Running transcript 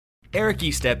Eric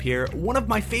Estep here. One of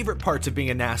my favorite parts of being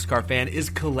a NASCAR fan is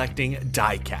collecting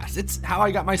diecasts. It's how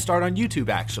I got my start on YouTube,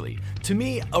 actually. To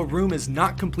me, a room is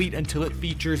not complete until it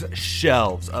features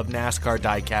shelves of NASCAR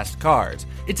diecast cars.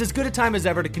 It's as good a time as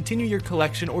ever to continue your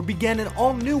collection or begin an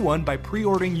all-new one by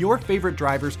pre-ordering your favorite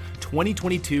driver's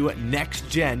 2022 Next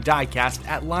Gen diecast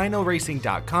at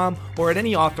LionelRacing.com or at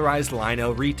any authorized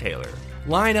Lionel retailer.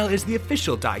 Lionel is the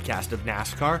official diecast of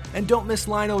NASCAR, and don't miss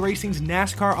Lionel Racing's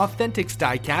NASCAR Authentics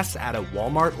diecasts at a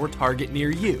Walmart or Target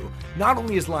near you. Not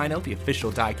only is Lionel the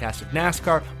official diecast of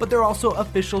NASCAR, but they're also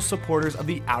official supporters of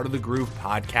the Out of the Groove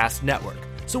podcast network.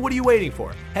 So what are you waiting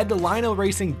for? Head to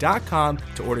LionelRacing.com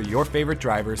to order your favorite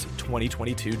driver's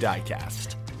 2022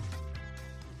 diecast.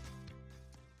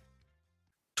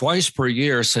 Twice per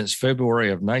year since February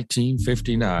of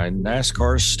 1959,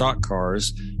 NASCAR's stock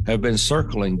cars have been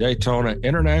circling Daytona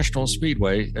International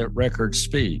Speedway at record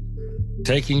speed,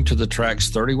 taking to the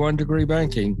track's 31-degree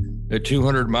banking at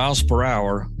 200 miles per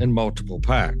hour in multiple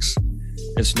packs.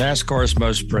 It's NASCAR's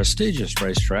most prestigious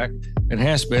racetrack and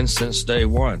has been since day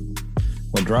one.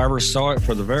 When drivers saw it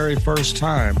for the very first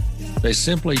time, they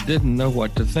simply didn't know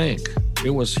what to think. It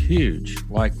was huge,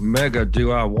 like mega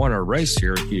do I want to race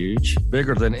here huge,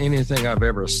 bigger than anything I've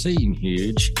ever seen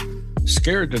huge,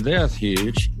 scared to death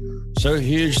huge, so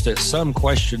huge that some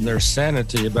questioned their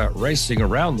sanity about racing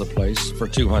around the place for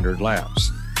 200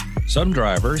 laps. Some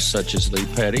drivers, such as Lee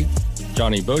Petty,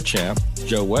 Johnny Beauchamp,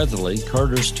 Joe Weatherly,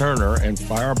 Curtis Turner, and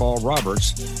Fireball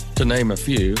Roberts, to name a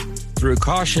few, threw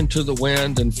caution to the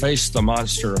wind and faced the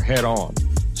monster head on,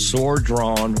 sword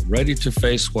drawn, ready to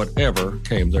face whatever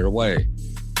came their way.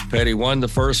 Petty won the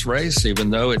first race, even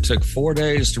though it took 4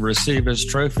 days to receive his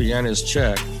trophy and his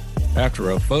check after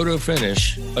a photo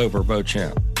finish over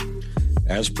Beauchamp.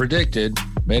 As predicted,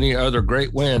 many other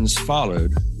great wins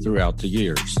followed throughout the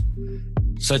years,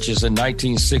 such as in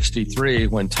 1963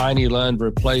 when Tiny Lund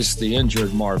replaced the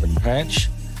injured Marvin Patch,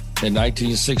 in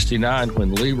 1969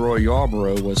 when Leroy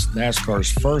Yarborough was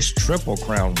NASCAR's first Triple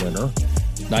Crown winner,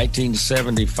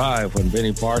 1975 when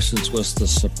Benny Parsons was the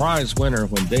surprise winner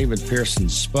when David Pearson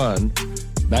spun,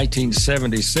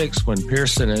 1976 when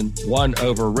Pearson won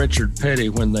over Richard Petty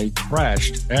when they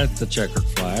crashed at the checkered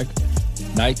flag,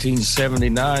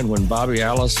 1979 when Bobby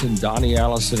Allison, Donnie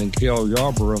Allison, and Cale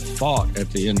Yarborough fought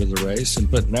at the end of the race and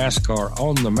put NASCAR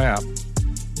on the map,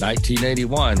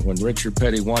 1981 when Richard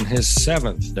Petty won his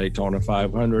seventh Daytona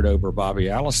 500 over Bobby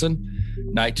Allison,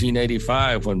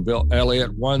 1985 when Bill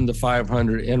Elliott won the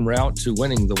 500 en route to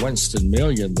winning the Winston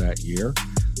Million that year,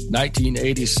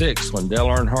 1986 when Dale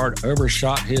Earnhardt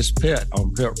overshot his pit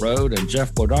on pit road and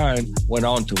Jeff Bodine went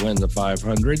on to win the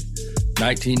 500,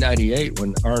 1998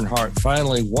 when Earnhardt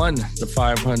finally won the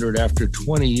 500 after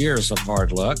 20 years of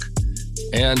hard luck,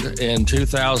 and in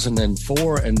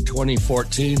 2004 and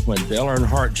 2014 when Dale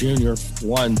Earnhardt Jr.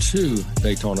 won 2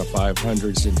 Daytona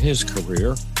 500s in his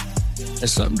career. And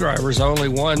some drivers only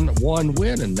won one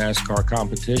win in NASCAR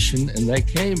competition, and they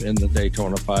came in the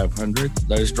Daytona 500.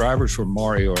 Those drivers were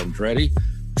Mario Andretti,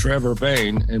 Trevor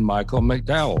Bayne, and Michael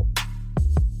McDowell.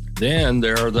 Then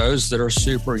there are those that are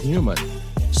superhuman,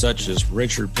 such as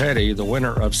Richard Petty, the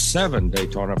winner of 7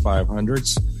 Daytona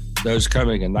 500s, those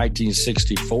coming in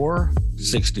 1964,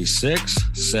 66,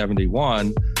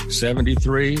 71,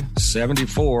 73,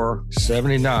 74,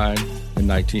 79, and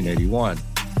 1981.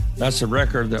 That's a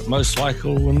record that most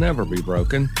likely will never be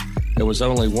broken. There was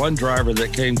only one driver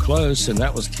that came close, and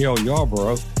that was Cale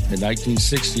Yarborough in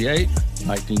 1968,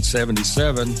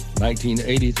 1977,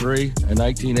 1983, and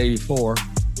 1984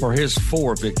 for his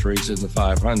 4 victories in the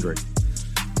 500.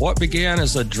 What began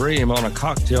as a dream on a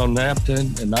cocktail napkin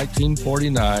in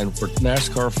 1949 for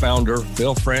NASCAR founder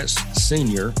Bill France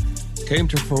Sr. came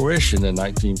to fruition in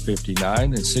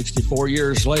 1959, and 64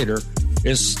 years later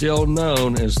is still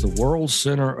known as the world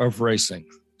center of racing.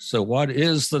 So what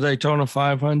is the Daytona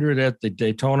 500 at the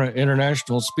Daytona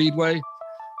International Speedway?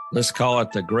 Let's call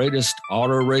it the greatest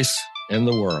auto race in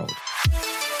the world.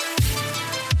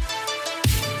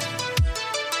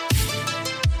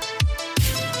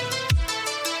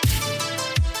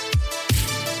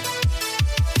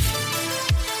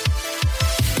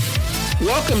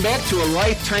 Welcome back to a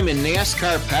Lifetime in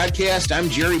NASCAR podcast. I'm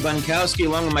Jerry Bunkowski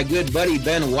along with my good buddy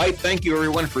Ben White. Thank you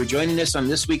everyone for joining us on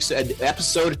this week's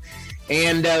episode.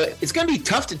 And it's going to be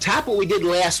tough to top what we did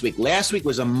last week. Last week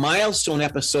was a milestone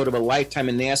episode of a Lifetime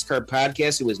in NASCAR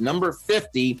podcast. It was number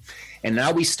 50. And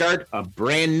now we start a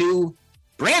brand new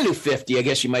 50, I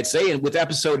guess you might say, and with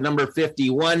episode number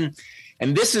 51.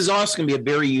 And this is also going to be a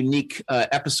very unique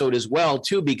episode as well,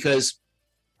 too, because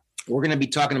we're going to be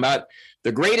talking about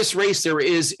the greatest race there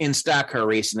is in stock car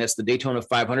racing. That's the Daytona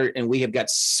 500. And we have got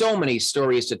so many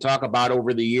stories to talk about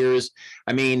over the years.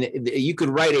 I mean, you could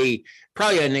write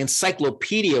probably an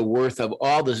encyclopedia worth of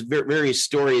all the various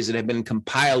stories that have been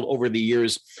compiled over the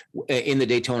years in the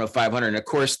Daytona 500. And of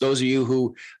course, those of you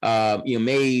who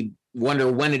may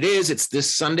wonder when it is, it's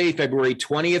this Sunday, February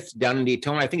 20th, down in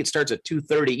Daytona. I think it starts at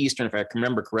 2:30 Eastern, if I can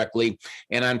remember correctly,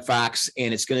 and on Fox,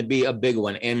 and it's going to be a big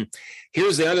one. And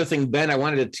here's the other thing, Ben, I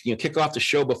wanted to kick off the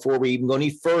show before we even go any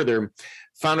further.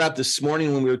 Found out this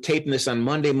morning when we were taping this on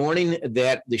Monday morning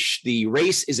that the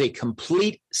race is a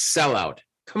complete sellout.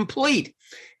 Complete.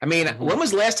 I mean, when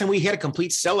was the last time we had a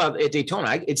complete sellout at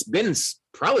Daytona? It's been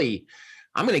probably,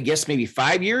 I'm going to guess maybe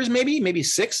 5 years, maybe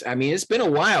 6. I mean, it's been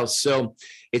a while. So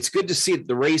it's good to see that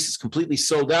the race is completely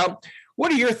sold out.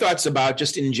 What are your thoughts about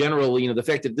just in general, the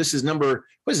fact that this is number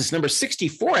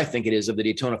 64, I think it is, of the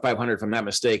Daytona 500, if I'm not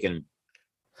mistaken.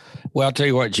 Well, I'll tell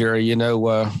you what, Jerry,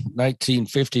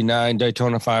 1959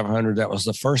 Daytona 500, that was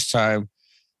the first time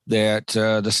that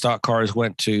the stock cars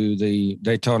went to the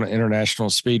Daytona International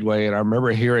Speedway. And I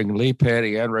remember hearing Lee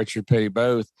Petty and Richard Petty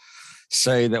both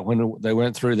say that when they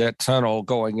went through that tunnel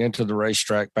going into the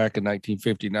racetrack back in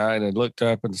 1959 and looked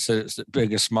up and said it's the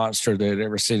biggest monster they'd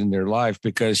ever seen in their life,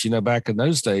 because, back in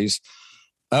those days,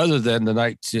 other than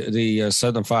the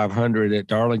Southern 500 at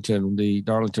Darlington, the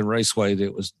Darlington Raceway,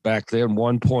 that was back then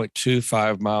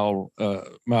 1.25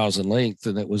 miles in length,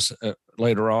 and it was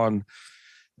later on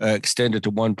extended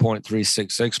to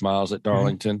 1.366 miles at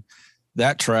Darlington. Mm-hmm.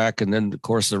 That track, and then, of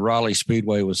course, the Raleigh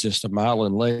Speedway was just a mile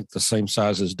in length, the same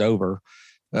size as Dover.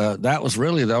 That was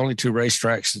really the only two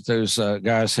racetracks that those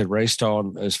guys had raced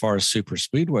on as far as super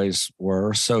speedways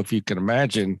were. So if you can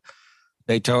imagine,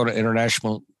 Daytona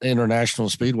International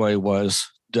Speedway was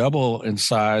double in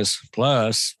size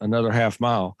plus another half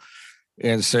mile,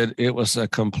 and said it was a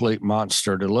complete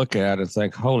monster to look at and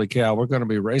think, holy cow, we're going to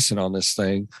be racing on this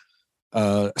thing.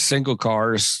 Single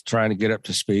cars trying to get up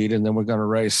to speed, and then we're going to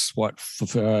race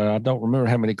I don't remember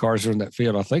how many cars are in that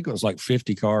field. I think it was like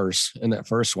 50 cars in that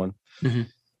first one. Mm-hmm.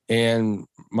 And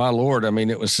my Lord, I mean,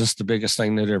 it was just the biggest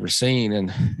thing they'd ever seen.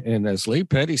 And as Lee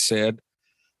Petty said,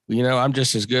 I'm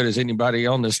just as good as anybody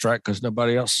on this track because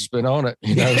nobody else has been on it,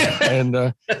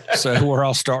 and so we're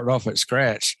all starting off at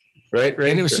scratch. Right.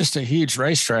 And it was just a huge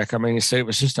racetrack. I mean, he said it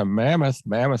was just a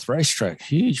mammoth racetrack,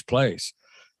 huge place.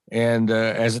 And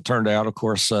as it turned out, of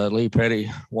course, Lee Petty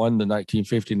won the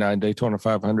 1959 Daytona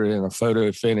 500 in a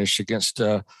photo finish against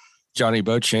Johnny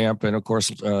Beauchamp. And, of course,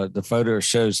 the photo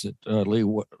shows that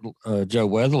Joe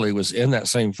Weatherly was in that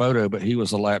same photo, but he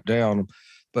was a lap down.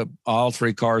 But all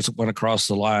three cars went across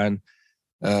the line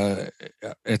at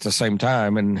the same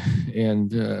time.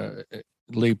 And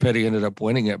Lee Petty ended up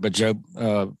winning it. But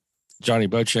Johnny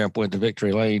Beauchamp went to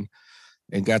victory lane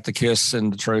and got the kiss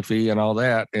and the trophy and all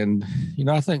that. And,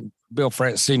 I think Bill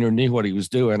France Sr. knew what he was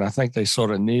doing. I think they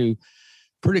sort of knew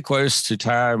pretty close to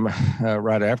time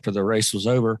right after the race was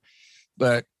over.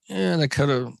 But they could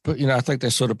have put, I think they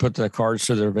sort of put the cards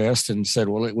to their vest and said,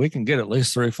 well, we can get at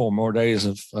least 3 or 4 more days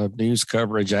of news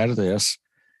coverage out of this.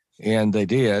 And they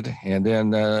did. And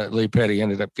then Lee Petty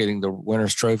ended up getting the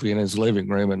winner's trophy in his living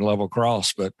room in Level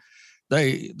Cross. But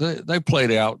they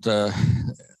played out the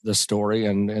story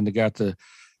and they got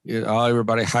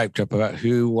everybody hyped up about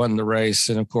who won the race.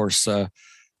 And of course,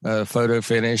 photo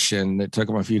finish, and it took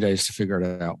them a few days to figure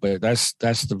it out. But that's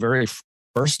the very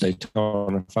first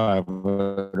Daytona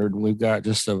 500. We've got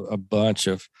just a bunch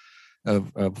of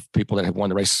people that have won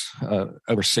the race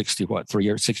over 63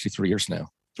 years now.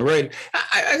 Right.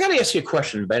 I got to ask you a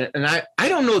question, Ben, and I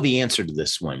don't know the answer to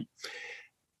this one.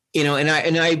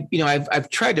 I've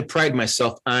tried to pride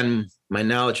myself on my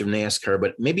knowledge of NASCAR,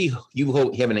 but maybe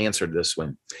you have an answer to this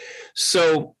one.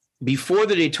 So before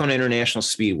the Daytona International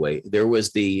Speedway, there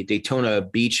was the Daytona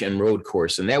Beach and Road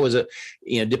Course. And that was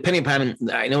depending upon,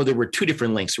 I know there were 2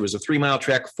 different lengths. There was a 3-mile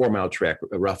track, 4-mile track,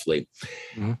 roughly.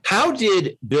 Mm-hmm. How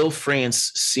did Bill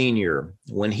France Sr.,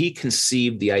 when he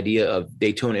conceived the idea of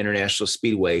Daytona International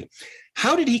Speedway,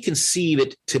 how did he conceive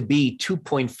it to be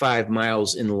 2.5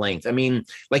 miles in length? I mean,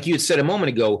 like you had said a moment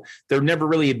ago, there never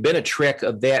really had been a track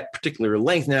of that particular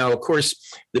length. Now, of course,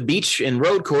 the beach and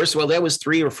road course, well, that was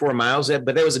 3 or 4 miles,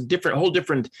 but that was a whole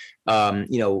different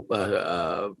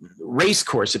race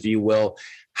course, if you will.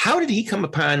 How did he come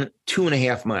upon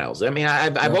 2.5 miles? I mean,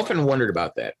 I've often wondered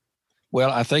about that. Well,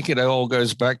 I think it all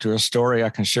goes back to a story I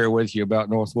can share with you about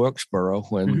North Wilkesboro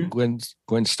when mm-hmm.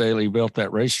 Gwen Staley built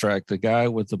that racetrack. The guy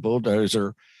with the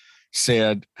bulldozer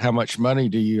said, how much money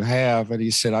do you have? And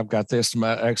he said, I've got this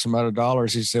X amount of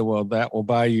dollars. He said, well, that will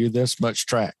buy you this much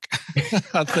track.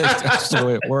 I think that's the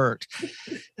way it worked.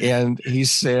 And he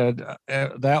said,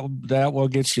 that will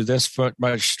get you this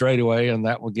much straightaway, and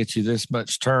that will get you this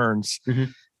much turns.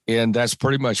 Mm-hmm. And that's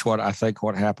pretty much what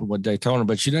happened with Daytona.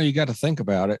 But, you got to think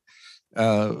about it.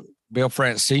 Bill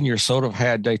France Sr. sort of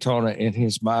had Daytona in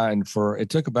his mind it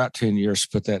took about 10 years to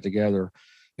put that together.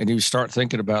 And you start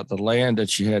thinking about the land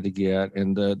that you had to get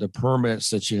and the permits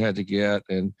that you had to get.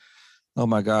 And, oh,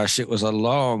 my gosh, it was a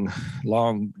long,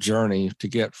 long journey to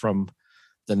get from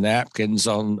the napkins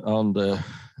on the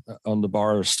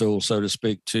bar stool, so to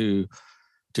speak, to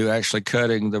actually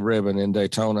cutting the ribbon in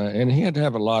Daytona. And he had to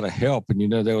have a lot of help.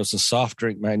 And, there was a soft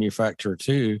drink manufacturer,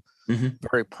 too, mm-hmm.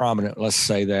 very prominent, let's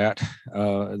say that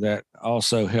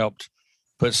also helped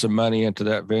put some money into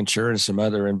that venture, and some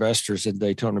other investors in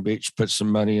Daytona Beach put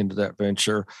some money into that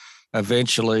venture.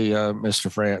 Eventually,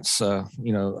 Mr. France,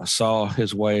 saw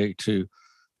his way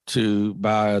to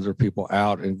buy other people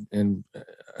out, and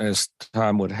as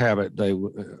time would have it,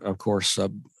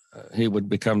 he would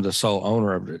become the sole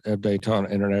owner of Daytona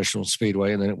International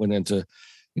Speedway, and then it went into,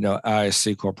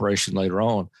 ISC Corporation later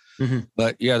on. Mm-hmm.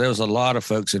 But yeah, there was a lot of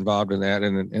folks involved in that,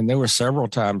 and there were several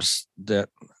times that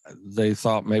they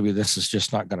thought maybe this is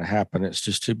just not going to happen. It's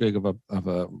just too big of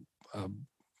a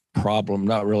problem.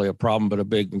 Not really a problem, but a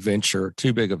big venture,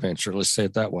 too big a venture. Let's say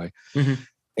it that way. Mm-hmm.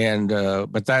 And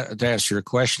but that, to answer your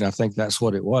question, I think that's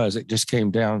what it was. It just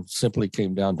simply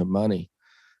came down to money.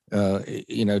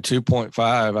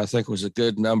 2.5, I think, was a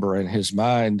good number in his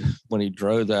mind when he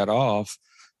drove that off,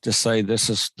 to say this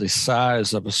is the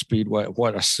size of a speedway,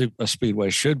 what a speedway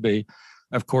should be.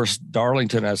 Of course,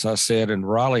 Darlington, as I said, and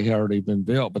Raleigh had already been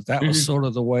built, but that mm-hmm. was sort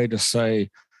of the way to say,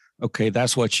 okay,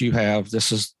 that's what you have.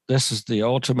 This is the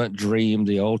ultimate dream,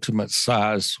 the ultimate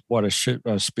size, what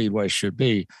a speedway should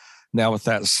be. Now, with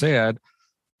that said,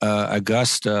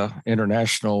 Augusta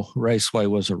International Raceway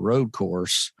was a road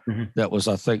course mm-hmm. that was,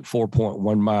 I think,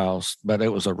 4.1 miles, but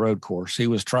it was a road course. He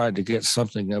was trying to get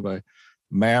something of a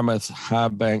mammoth,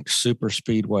 high-banked super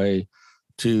speedway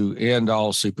to end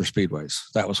all super speedways.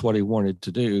 That was what he wanted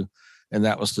to do, and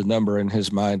that was the number in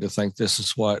his mind, to think this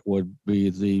is what would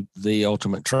be the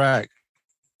ultimate track.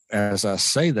 As I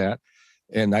say that,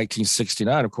 in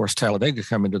 1969, of course, Talladega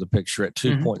come into the picture at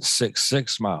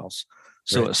 2.66 miles.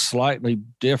 So It's slightly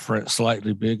different,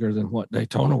 slightly bigger than what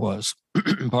Daytona was.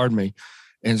 Pardon me.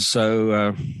 And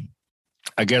so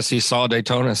I guess he saw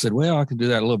Daytona and said, well, I can do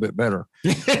that a little bit better.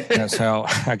 That's how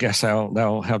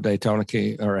Daytona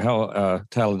came, or how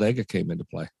Talladega came into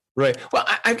play. Right. Well,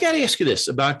 I've got to ask you this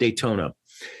about Daytona.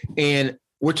 And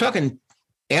we're talking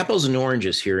apples and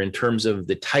oranges here in terms of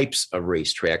the types of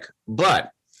racetrack.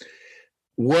 But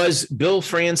was Bill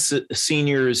France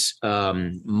Sr.'s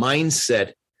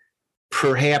mindset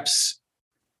perhaps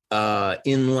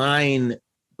in line,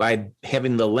 by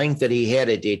having the length that he had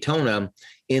at Daytona,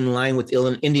 in line with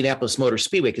Indianapolis Motor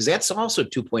Speedway? Because that's also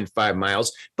 2.5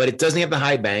 miles, but it doesn't have the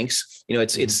high banks.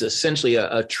 It's essentially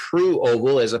a true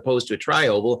oval as opposed to a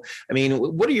tri-oval. I mean,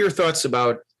 what are your thoughts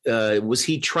about, was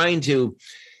he trying to,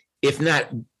 if not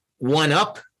one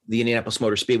up the Indianapolis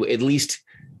Motor Speedway, at least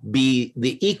be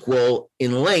the equal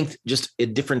in length, just a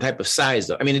different type of size,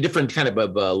 though? I mean, a different kind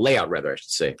of layout, rather, I should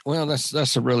say. Well,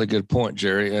 that's a really good point,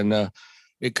 Jerry. And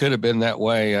it could have been that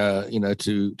way,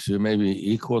 to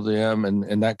maybe equal them.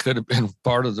 And that could have been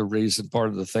part of the reason, part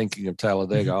of the thinking of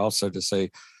Talladega, mm-hmm. also to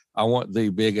say, I want the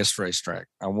biggest racetrack.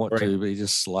 I want to be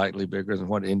just slightly bigger than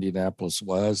what Indianapolis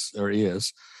was or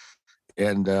is.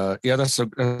 And that's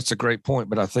a great point.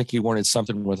 But I think he wanted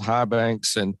something with high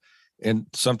banks and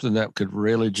something that could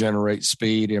really generate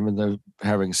speed, even though,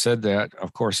 having said that,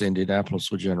 of course, Indianapolis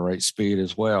would generate speed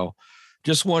as well.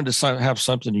 Just wanted to have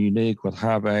something unique with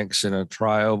high banks and a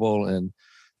tri-oval, and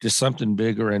just something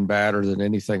bigger and badder than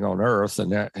anything on earth.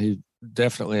 And that he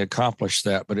definitely accomplished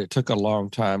that, but it took a long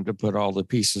time to put all the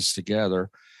pieces together.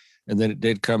 And then it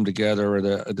did come together.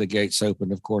 The gates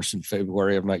opened, of course, in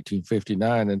February of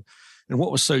 1959. And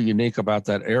what was so unique about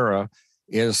that era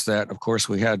is that, of course,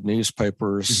 we had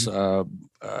newspapers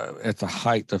at the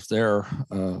height of their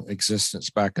existence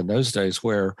back in those days,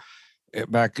 where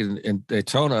back in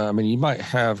Daytona, I mean, you might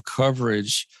have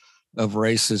coverage of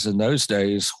races in those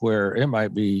days where it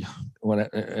might be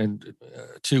in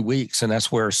 2 weeks, and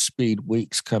that's where Speed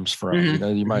Weeks comes from.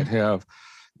 Mm-hmm. You might have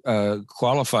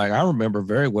qualifying. I remember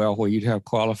very well where you'd have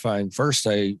qualifying, first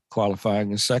day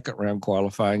qualifying and second round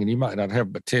qualifying, and you might not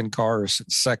have but 10 cars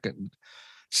at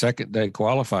second day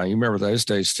qualifying. You remember those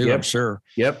days too, yep. I'm sure.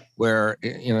 Yep. Where,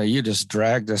 you just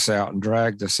drag this out and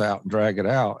drag this out and drag it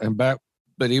out. And back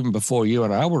But even before you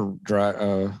and I were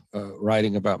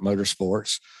writing about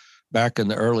motorsports, back in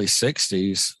the early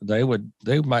 60s,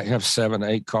 they might have 7,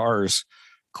 8 cars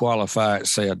qualify at,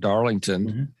 say, at Darlington.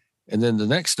 Mm-hmm. And then the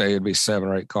next day it'd be 7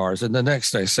 or 8 cars. And the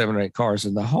next day, 7 or 8 cars.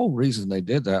 And the whole reason they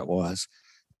did that was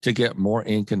to get more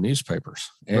ink in newspapers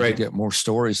and to get more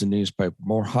stories in newspaper,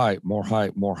 more hype, more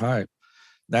hype, more hype.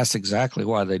 That's exactly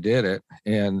why they did it.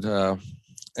 And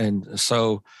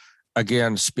so,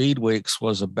 again, Speed Weeks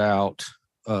was about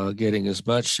getting as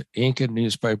much ink in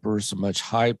newspapers, as much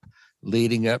hype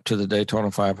leading up to the Daytona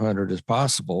 500 as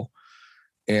possible.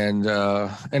 And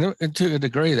to a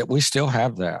degree that we still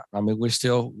have that. I mean, we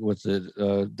still, with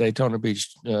the Daytona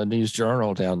Beach News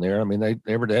Journal down there, I mean,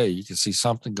 every day you can see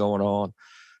something going on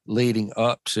leading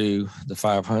up to the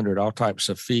 500, all types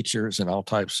of features and all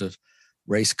types of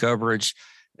race coverage.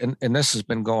 And this has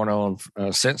been going on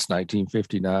since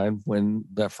 1959 when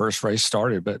that first race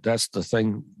started. But that's the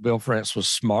thing Bill France was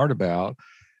smart about,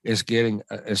 is getting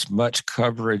as much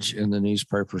coverage in the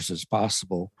newspapers as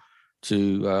possible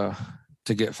to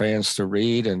get fans to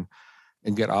read and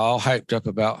get all hyped up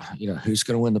about, who's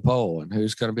going to win the pole and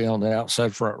who's going to be on the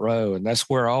outside front row. And that's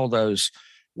where all those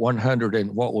 100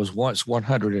 and what was once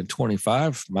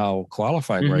 125 mile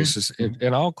qualifying races,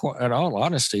 in all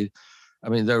honesty, I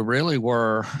mean, they really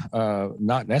were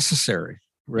not necessary,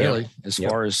 really, as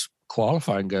far as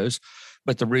qualifying goes.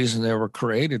 But the reason they were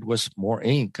created was more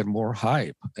ink and more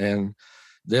hype. And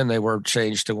then they were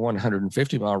changed to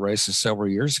 150-mile races several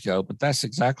years ago. But that's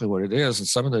exactly what it is. And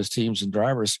some of those teams and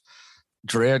drivers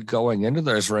dread going into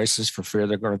those races for fear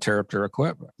they're going to tear up their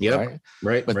equipment.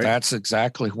 Right. But that's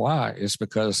exactly why. It's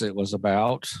because it was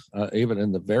about, even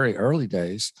in the very early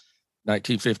days,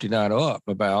 1959 up,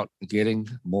 about getting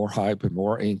more hype and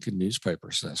more ink in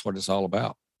newspapers. That's what it's all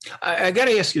about. I got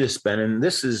to ask you this, Ben, and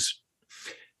this is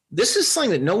something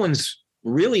that no one's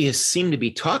really has seemed to be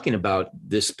talking about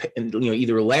this,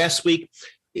 either last week,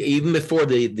 even before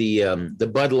the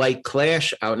Bud Light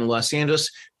clash out in Los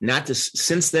Angeles,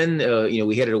 since then,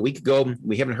 we had it a week ago.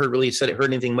 We haven't heard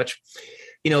anything much.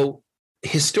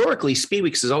 Historically, Speed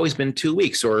Weeks has always been 2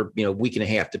 weeks or, week and a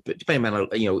half, depending on,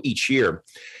 each year.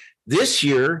 This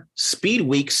year, Speed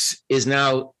Weeks is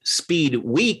now Speed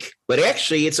Week, but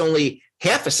actually it's only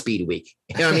half a Speed Week.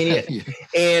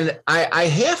 And I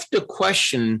have to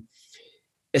question,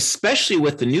 especially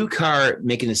with the new car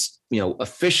making this,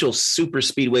 official super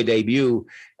speedway debut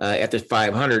at the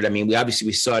 500. I mean,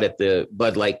 we saw it at the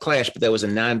Bud Light Clash, but that was a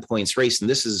non-points race. And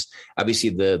this is obviously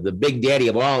the big daddy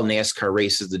of all NASCAR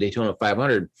races, the Daytona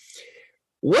 500.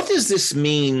 What does this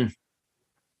mean,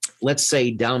 let's say,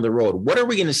 down the road? What are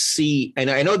we going to see? And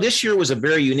I know this year was a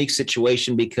very unique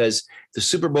situation because the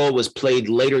Super Bowl was played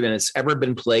later than it's ever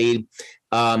been played.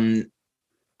 I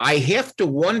have to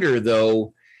wonder,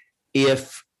 though,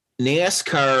 if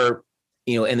NASCAR,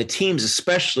 and the teams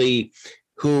especially,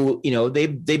 who,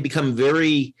 they've become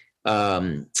very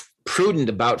prudent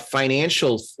about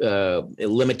financial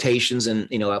limitations and,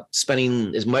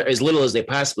 spending as little as they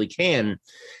possibly can.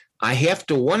 I have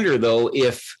to wonder, though,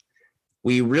 if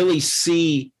we really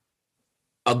see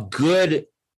a good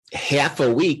half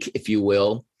a week, if you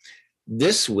will,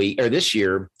 this week or this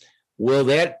year. Will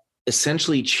that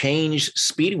essentially change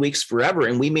Speed Weeks forever?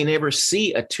 And we may never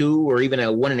see a 2 or even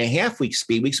a 1.5 week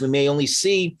Speed Weeks. We may only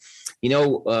see,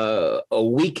 a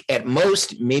week at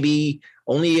most, maybe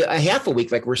only a half a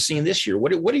week like we're seeing this year.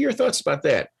 What are your thoughts about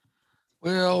that?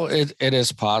 Well, it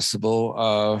is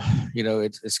possible.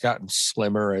 It's gotten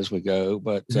slimmer as we go,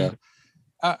 but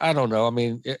I don't know. I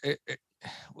mean,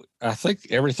 I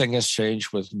think everything has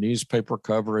changed with newspaper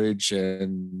coverage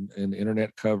and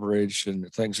internet coverage,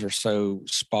 and things are so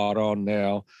spot on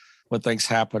now. When things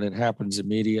happen, it happens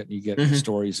immediate, and you get the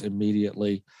stories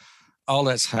immediately. All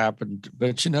that's happened.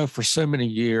 But, for so many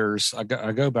years, I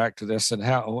go back to this and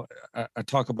how I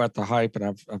talk about the hype, and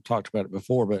I've talked about it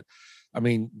before, but I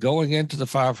mean, going into the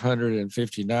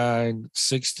 559,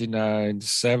 69,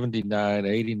 79,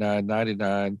 89,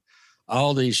 99,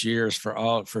 all these years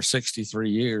for 63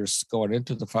 years going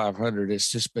into the 500, it's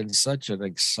just been such an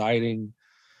exciting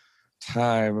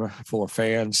time for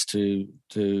fans to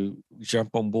jump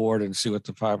on board and see what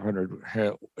the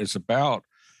 500 is about,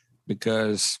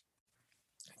 because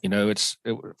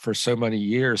for so many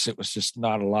years it was just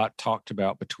not a lot talked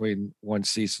about between one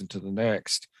season to the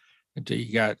next until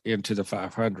you got into the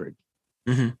 500.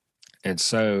 And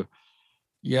so,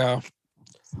 yeah.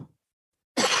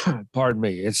 Pardon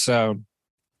me. It's going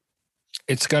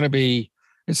to be,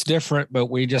 it's different, but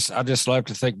I just love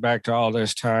to think back to all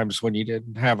those times when you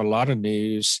didn't have a lot of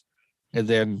news, and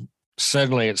then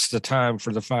suddenly it's the time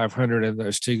for the 500 and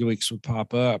those 2 weeks would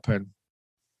pop up. And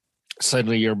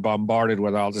suddenly you're bombarded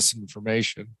with all this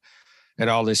information and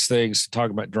all these things,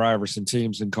 talking about drivers and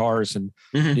teams and cars and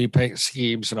new paint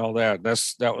schemes and all that.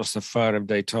 That was the fun of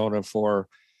Daytona for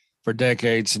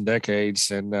decades and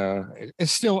decades. And I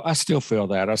still feel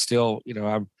that. I still,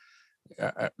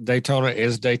 Daytona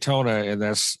is Daytona, and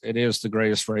it is the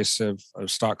greatest race of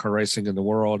stock car racing in the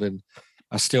world. And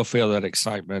I still feel that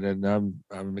excitement, and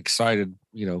I'm excited,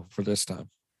 for this time.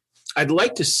 I'd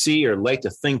like to see, or like to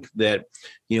think that,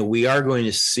 we are going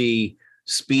to see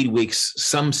Speed Weeks,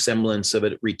 some semblance of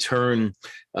it return,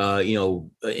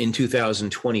 in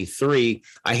 2023.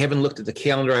 I haven't looked at the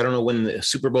calendar. I don't know when the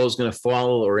Super Bowl is going to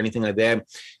fall or anything like that.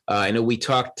 I know we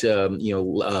talked,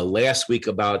 last week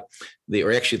about the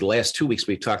last 2 weeks,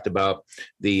 we've talked about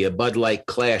the Bud Light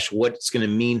Clash. What's going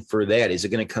to mean for that? Is it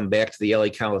going to come back to the LA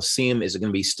Coliseum? Is it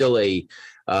going to be still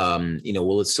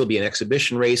will it still be an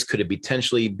exhibition race? Could it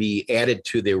potentially be added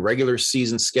to the regular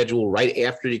season schedule right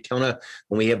after Daytona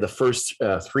when we have the first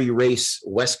 3-race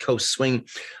West Coast swing?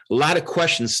 A lot of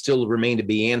questions still remain to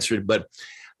be answered, but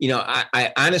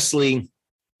I honestly,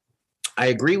 I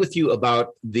agree with you about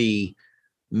the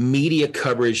media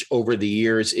coverage over the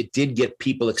years. It did get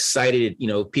people excited,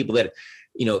 people that,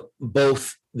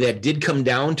 both that did come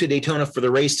down to Daytona for the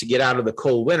race to get out of the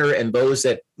cold winter, and those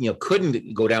that,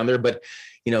 couldn't go down there, but,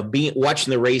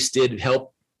 watching the race did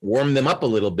help warm them up a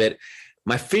little bit.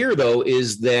 My fear, though,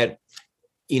 is that,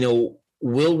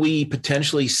 will we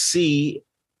potentially see,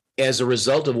 as a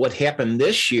result of what happened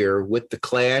this year with the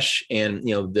Clash and,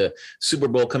 the Super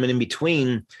Bowl coming in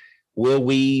between, will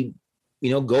we,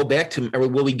 go back to, or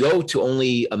will we go to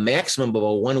only a maximum of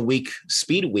a 1 week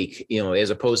speed week,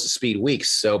 as opposed to speed weeks?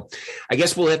 So I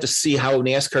guess we'll have to see how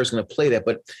NASCAR is going to play that.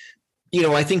 But,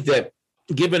 I think that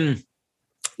given,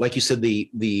 like you said,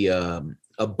 the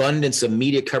abundance of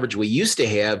media coverage we used to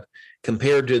have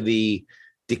compared to the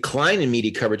decline in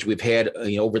media coverage we've had,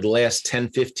 over the last 10,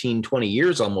 15, 20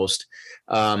 years almost,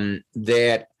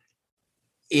 that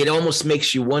it almost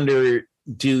makes you wonder,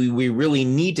 do we really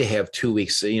need to have 2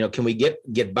 weeks? Can we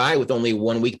get by with only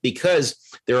 1 week, because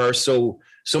there are so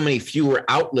many fewer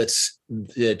outlets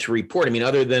to report? I mean,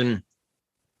 other than,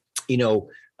 the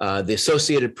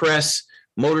Associated Press,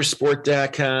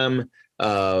 motorsport.com,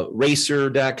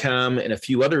 racer.com, and a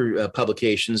few other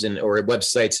publications or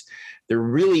websites, there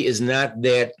really is not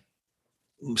that,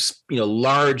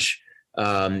 large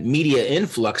media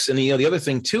influx. And, the other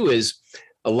thing too is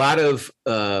a lot of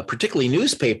particularly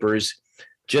newspapers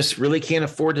just really can't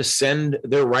afford to send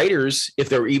their writers, if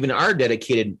there even are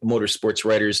dedicated motorsports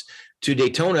writers, to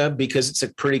Daytona, because it's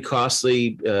a pretty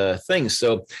costly thing.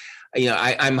 So,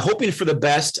 I'm hoping for the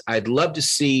best. I'd love to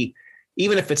see,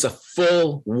 even if it's a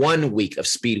full 1 week of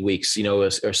speed weeks,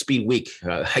 or speed week.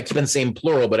 I keep on saying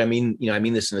plural, but I mean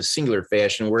this in a singular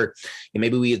fashion, where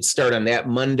maybe we would start on that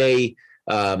Monday,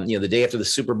 the day after the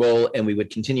Super Bowl, and we would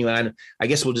continue on. I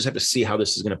guess we'll just have to see how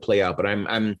this is going to play out. But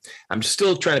I'm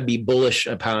still trying to be bullish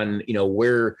upon,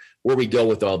 where we go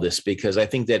with all this, because I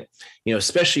think that,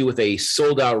 especially with a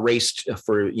sold out race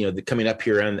for, the coming up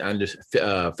here on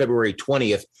February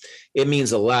 20th, it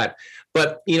means a lot.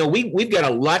 But, we've got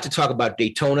a lot to talk about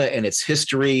Daytona and its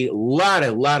history, a lot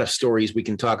of stories we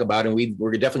can talk about, and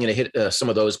we're definitely going to hit some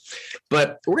of those.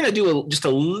 But we're going to do just a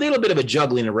little bit of a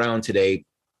juggling around today.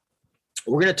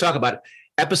 We're going to talk about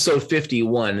episode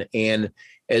 51. And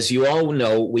as you all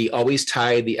know, we always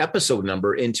tie the episode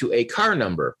number into a car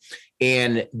number.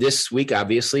 And this week,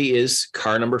 obviously, is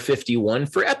car number 51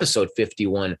 for episode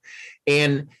 51.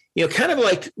 And, kind of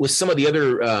like with some of the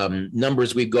other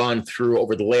numbers we've gone through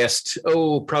over the last,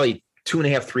 probably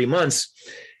 2.5, 3 months,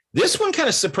 this one kind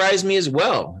of surprised me as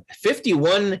well.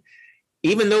 51,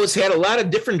 even though it's had a lot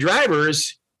of different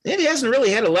drivers, it hasn't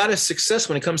really had a lot of success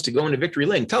when it comes to going to victory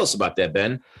lane. Tell us about that,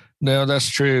 Ben. No, that's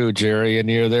true, Jerry. And,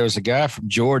 there was a guy from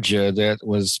Georgia that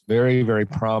was very, very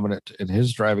prominent in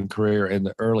his driving career in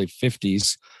the early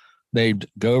 50s, named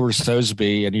Gover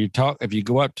Sosby. And if you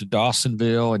go up to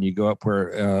Dawsonville and you go up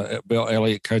where Bill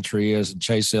Elliott Country is and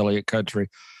Chase Elliott Country,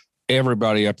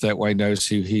 everybody up that way knows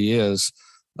who he is.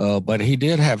 But he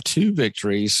did have 2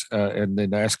 victories in the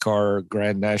NASCAR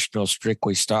Grand National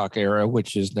strictly stock era,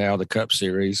 which is now the Cup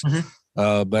Series.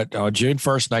 Mm-hmm. But on June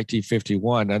 1st,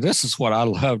 1951, now this is what I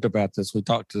loved about this. We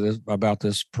talked about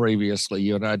this previously,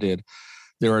 you and I did.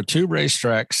 There are 2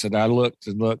 racetracks that I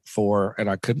looked for, and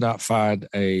I could not find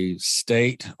a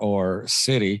state or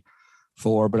city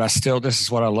for, but this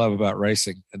is what I love about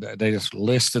racing. They just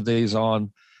listed these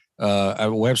on a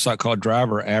website called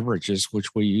Driver Averages,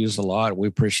 which we use a lot. We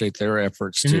appreciate their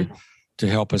efforts to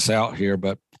help us out here.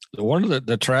 But one of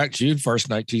the tracks, June 1st,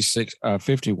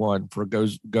 1951, for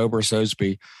Gover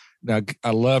Sosby, Now, I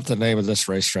love the name of this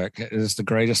racetrack. It is the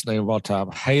greatest name of all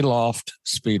time, Hayloft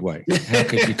Speedway. How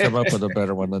could you come up with a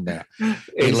better one than that?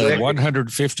 Exactly. He led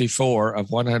 154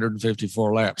 of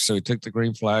 154 laps. So he took the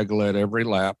green flag, led every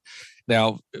lap.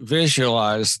 Now,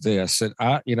 visualize this. And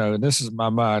and this is my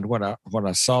mind when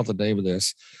I saw the name of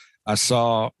this, I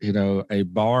saw, a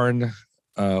barn,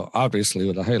 obviously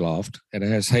with a hayloft, and it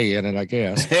has hay in it, I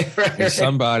guess. Right. And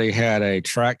somebody had a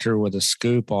tractor with a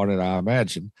scoop on it, I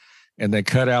imagine. And they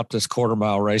cut out this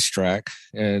quarter-mile racetrack,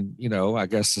 and I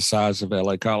guess the size of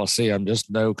LA Coliseum, just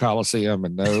no Coliseum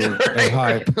and no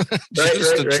hype,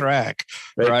 just a track,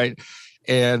 right?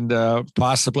 And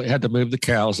possibly had to move the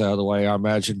cows out of the way. I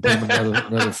imagine put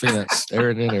another fence there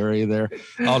in that area there.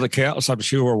 All the cows, I'm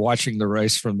sure, were watching the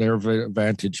race from their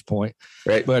vantage point.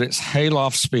 Right. But it's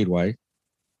Hayloft Speedway,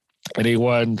 and he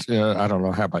won. I don't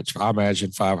know how much. I imagine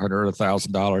 $500 or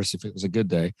 $1,000 if it was a good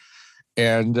day.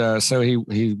 And so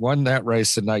he won that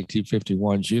race in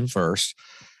 1951, June 1st.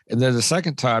 And then the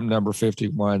second time, number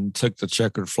 51 took the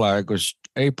checkered flag was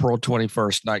April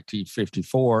 21st,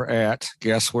 1954 at,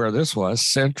 guess where this was?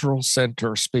 Central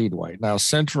Center Speedway. Now,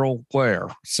 Central where?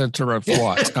 Center of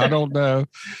what? I don't know.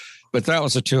 But that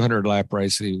was a 200-lap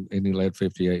race, and he led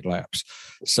 58 laps.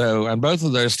 So, and both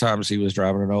of those times he was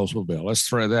driving an Oldsmobile. Let's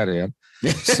throw that in.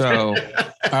 So,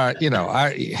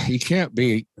 you can't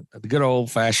be the good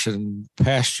old-fashioned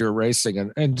pasture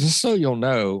racing. And just so you'll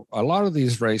know, a lot of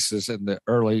these races in the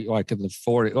early, like in the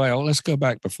 40s, well, let's go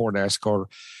back before NASCAR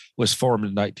was formed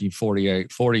in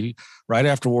 1948, right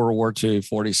after World War II,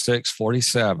 46,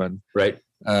 47. Right.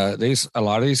 A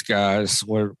lot of these guys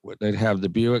they'd have the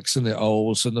Buicks and the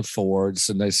Olds and the Fords,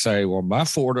 and they say, well, my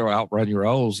Ford will outrun your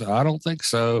Olds. I don't think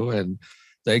so. And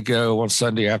they go on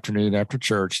Sunday afternoon after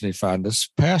church and they find this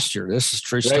pasture. This is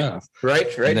true stuff.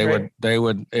 Right. And they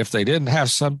would, if they didn't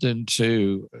have something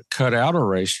to cut out a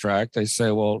racetrack, they say,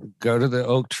 well, go to the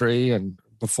oak tree, and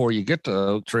before you get to the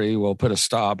oak tree, we'll put a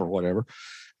stop or whatever.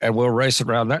 And we'll race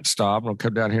around that stop. We'll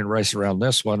come down here and race around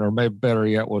this one, or maybe better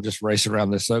yet, we'll just race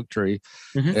around this oak tree,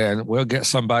 and we'll get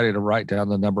somebody to write down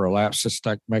the number of laps, just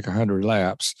like make 100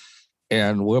 laps,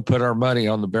 and we'll put our money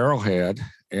on the barrelhead,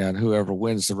 and whoever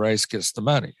wins the race gets the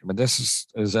money. I mean, this is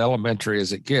as elementary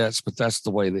as it gets, but that's the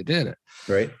way they did it.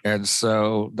 Right. And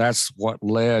so that's what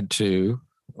led to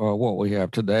what we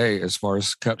have today as far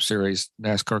as Cup Series,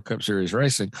 NASCAR Cup Series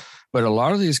racing. But a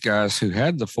lot of these guys who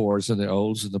had the Fords and the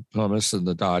Olds and the Plymouths and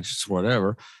the Dodges,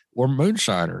 whatever, were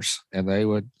moonshiners. And they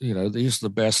would, these are the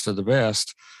best of the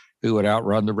best who would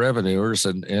outrun the revenuers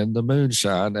and the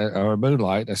moonshine or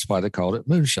moonlight. That's why they called it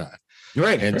moonshine.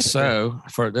 Right. And so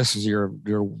this is your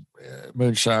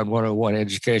moonshine 101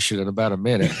 education in about a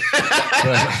minute,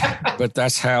 but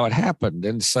that's how it happened.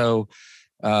 And so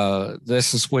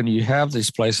this is when you have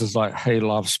these places like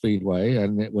Hayloft Speedway,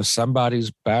 and it was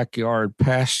somebody's backyard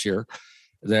pasture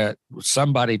that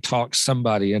somebody talked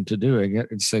somebody into doing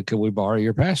it and said, can we borrow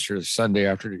your pasture Sunday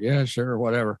afternoon? Yeah, sure,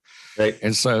 whatever. Right.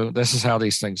 And so this is how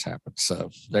these things happen. So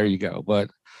there you go.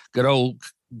 But good old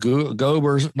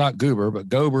Gober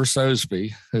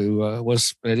Sosby,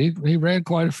 who he ran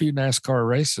quite a few NASCAR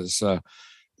races.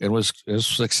 And was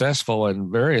successful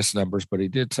in various numbers, but he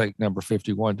did take number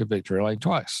 51 to victory lane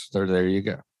twice. So there you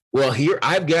go. Well, here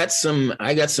I got some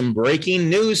breaking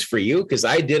news for you, because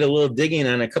I did a little digging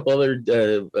on a couple other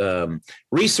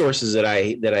resources that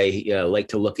I like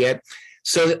to look at.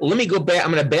 So let me go back.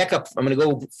 I'm going to back up. I'm going to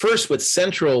go first with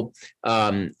Central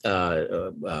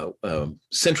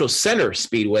Center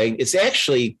Speedway. It's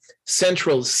actually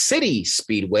Central City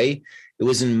Speedway. It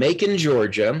was in Macon,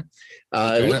 Georgia.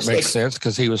 That makes sense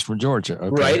because he was from Georgia.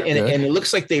 Okay, right. And it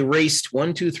looks like they raced 7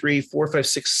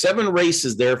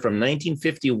 races there from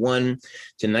 1951 to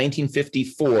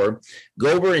 1954.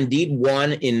 Gober indeed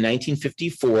won in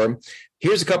 1954.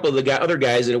 Here's a couple of the other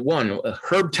guys that won.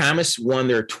 Herb Thomas won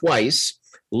there twice.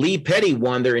 Lee Petty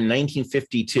won there in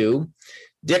 1952.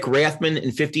 Dick Rathman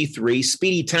in 53.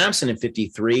 Speedy Thompson in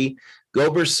 53.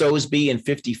 Gober Sosby in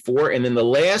 54. And then the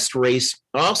last race,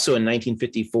 also in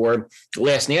 1954, the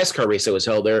last NASCAR race that was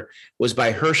held there was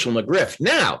by Herschel McGriff.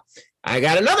 Now, I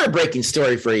got another breaking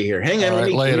story for you here. Hang on. All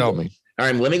right, lay it on me. All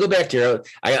right, let me go back to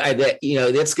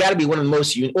here. That's got to be one of the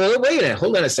most wait a minute.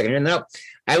 Hold on a second here. Now,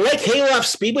 I like Hayloft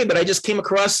Speedway, but I just came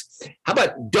across, how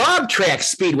about Dog Track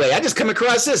Speedway? I just come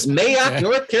across this, Mayock,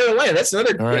 North Carolina. That's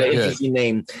another interesting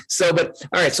name. So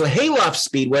Hayloft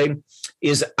Speedway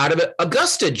is out of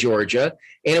Augusta, Georgia,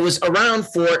 and it was around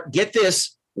for, get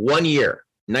this, 1 year,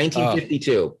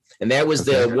 1952. And that was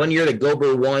the 1 year that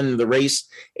Gober won the race.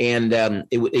 And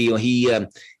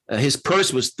his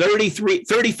purse was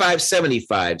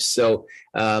 35.75. So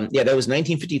that was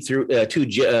 1952,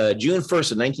 June 1st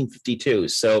of 1952.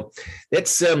 So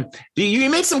that's you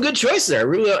made some good choices there. I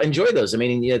really enjoy those. I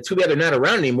mean, too bad they're not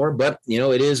around anymore, but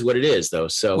it is what it is, though.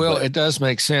 So it does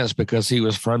make sense because he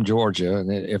was from Georgia,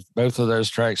 and if both of those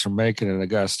tracks are making in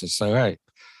Augusta, so hey,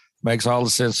 makes all the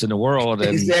sense in the world.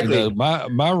 And exactly.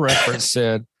 My reference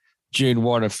said June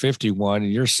 1 of 51,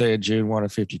 and you're saying June 1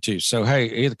 of 52. So,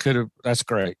 hey, that's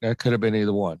great. That could have been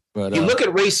either one. But you look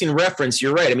at Racing Reference,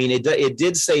 you're right. I mean, it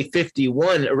did say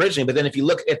 51 originally, but then if you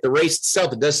look at the race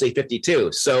itself, it does say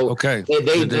 52. So okay,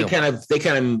 they kind of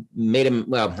made him.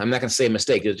 Well, I'm not going to say a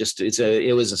mistake.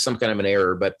 It was some kind of an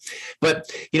error. But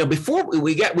before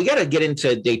we got to get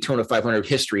into Daytona 500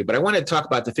 history, but I want to talk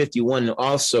about the 51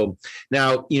 also.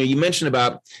 Now, you mentioned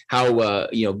about how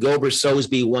Gilbert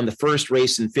Soesby won the first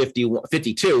race in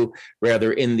 52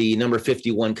 rather in the number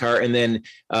 51 car, and then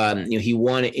he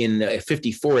won in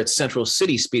 54 at Central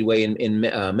City Speedway in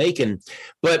Macon.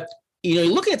 But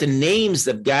looking at the names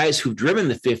of guys who've driven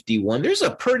the 51, there's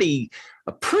a pretty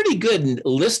good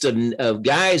list of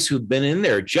guys who've been in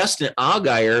there. Justin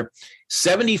Allgaier,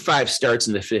 75 starts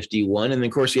in the 51, and then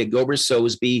of course we had Gilbert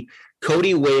Soesby,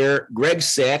 Cody Ware, Greg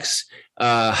Sachs,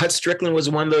 Hut Strickland was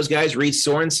one of those guys, Reed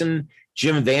Sorensen,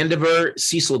 Jim Vandiver,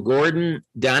 Cecil Gordon,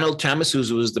 Donald Thomas, who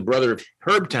was the brother of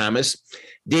Herb Thomas,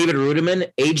 David Rudiman,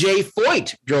 A.J.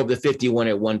 Foyt drove the 51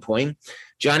 at one point,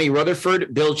 Johnny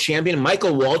Rutherford, Bill Champion,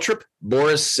 Michael Waltrip,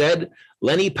 Boris Said,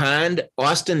 Lenny Pond,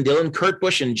 Austin Dillon, Kurt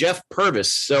Busch, and Jeff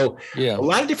Purvis. So a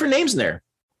lot of different names in there.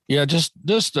 Yeah,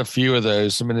 just a few of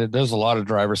those. I mean, there's a lot of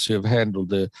drivers who have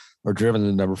handled or driven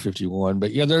the number 51.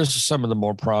 But, there's some of the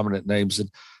more prominent names. And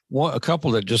a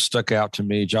couple that just stuck out to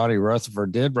me, Johnny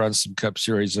Rutherford did run some Cup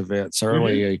Series events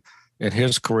early in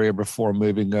his career before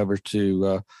moving over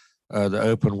to the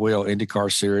open wheel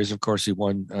IndyCar series. Of course, he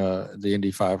won the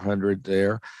Indy 500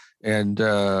 there. And,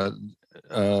 Jim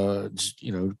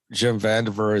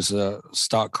Vandiver is a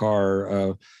stock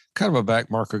car, kind of a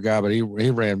backmarker guy, but he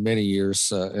ran many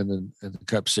years in the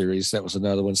Cup Series. That was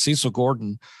another one. Cecil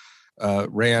Gordon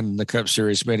ran the Cup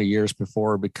Series many years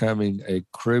before becoming a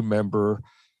crew member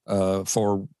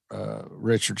for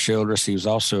Richard Childress. He was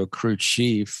also a crew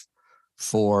chief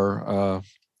for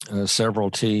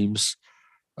several teams.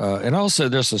 And also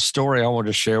there's a story I want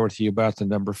to share with you about the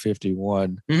number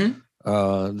 51.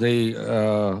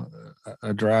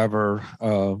 A driver,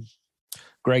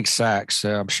 Greg Sachs,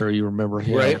 I'm sure you remember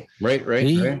him.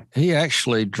 Right. He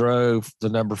actually drove the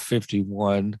number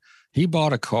 51. He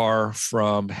bought a car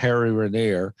from Harry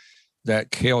Renier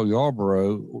that Cale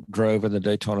Yarborough drove in the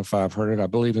Daytona 500. I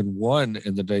believe in one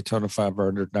in the Daytona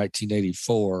 500,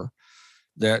 1984.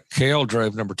 That Cale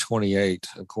drove number 28.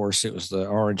 Of course, it was the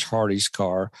Orange Hardy's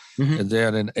car. And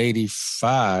then in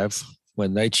 85,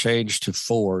 when they changed to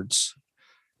Fords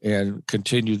and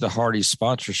continued the Hardy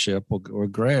sponsorship, well,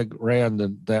 Greg ran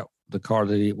the car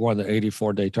that he won the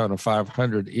 84 Daytona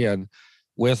 500 in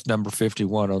with number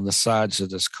 51 on the sides of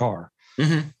this car.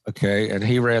 Okay. And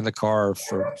he ran the car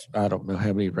for, I don't know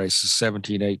how many races,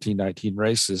 17, 18, 19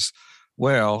 races.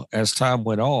 Well, as time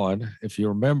went on, if you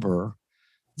remember,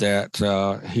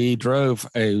 that he drove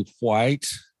a white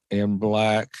and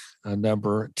black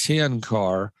number 10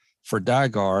 car for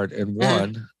Dygard and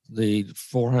won the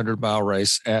 400-mile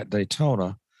race at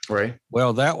Daytona. Right.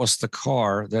 Well, that was the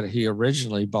car that he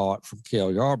originally bought from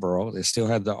Cale Yarborough. They still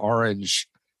had the orange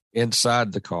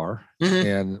inside the car,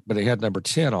 but it had number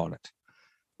 10 on it.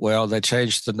 Well, they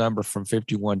changed the number from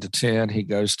 51 to 10. He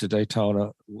goes to Daytona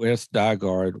with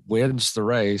Dygard, wins the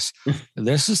race. And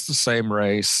this is the same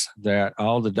race that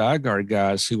all the Dygard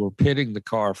guys who were pitting the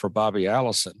car for Bobby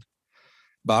Allison,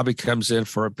 Bobby comes in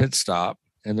for a pit stop,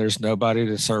 and there's nobody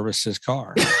to service his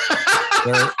car.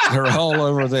 They're all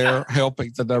over there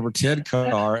helping the number 10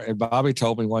 car. And Bobby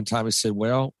told me one time, he said,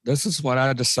 well, this is when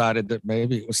I decided that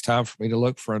maybe it was time for me to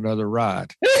look for another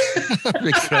ride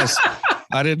because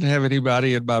I didn't have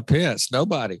anybody in my pits,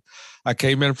 nobody. I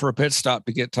came in for a pit stop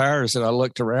to get tires, and I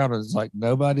looked around, and it's like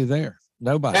nobody there,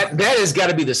 nobody. That has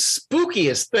got to be the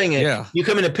spookiest thing. Yeah. You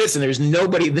come into pits, and there's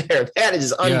nobody there. That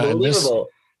is unbelievable.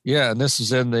 And this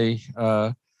is in the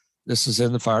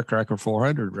Firecracker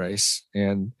 400 race,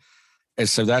 and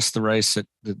so that's the race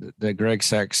that Greg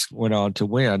Sachs went on to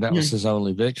win. That was his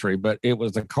only victory, but it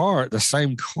was the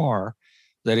same car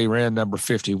that he ran number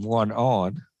 51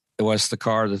 on. It was the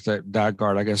car that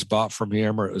Dygard, I guess, bought from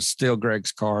him, or it was still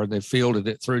Greg's car, and they fielded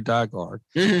it through Dygard.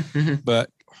 But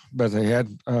they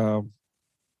had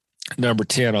number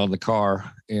 10 on the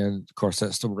car, and of course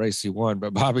that's the race he won.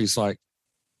 But Bobby's like,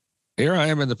 here I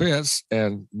am in the pits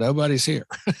and nobody's here.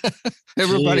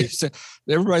 everybody's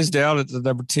down at the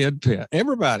number 10 pit.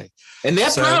 Everybody. And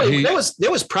that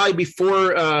was probably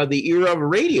before the era of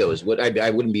radios. I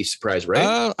wouldn't be surprised,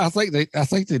 right? I think they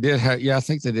did have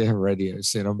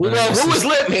radios in them. Well,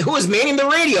 who was manning the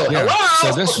radio? Yeah.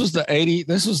 Hello. So this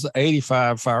was the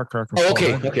 85 firecracker. Oh,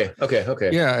 okay.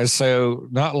 Yeah. And so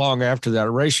not long after that,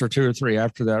 a race or two or three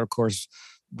after that, of course,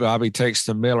 Bobby takes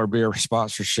the Miller Beer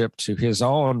sponsorship to his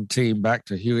own team back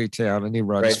to Hueytown, and he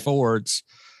runs Fords.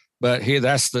 But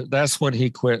that's when he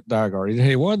quit Dyegard.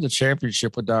 He won the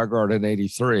championship with Dyegard in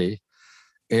 '83,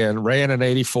 and ran in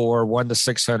 '84, won the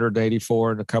 600 in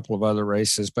 '84, and a couple of other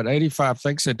races. But '85,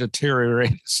 things had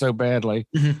deteriorated so badly.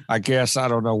 Mm-hmm. I guess I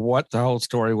don't know what the whole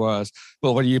story was.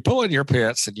 But when you pull in your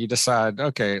pits and you decide,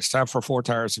 okay, it's time for 4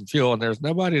 tires and fuel, and there's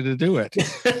nobody to do it,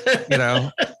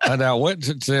 Now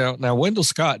Wendell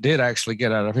Scott did actually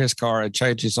get out of his car and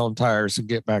change his own tires and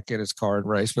get back in his car and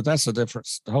race, but that's a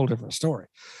whole different story.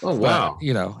 Oh wow!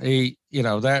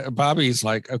 But, that Bobby's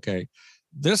like, okay,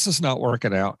 this is not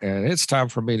working out, and it's time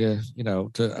for me to.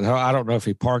 I don't know if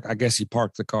he parked. I guess he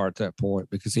parked the car at that point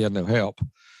because he had no help.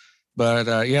 But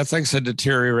things had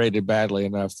deteriorated badly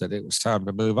enough that it was time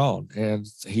to move on, and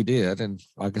he did. And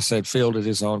like I said, fielded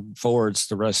his own Fords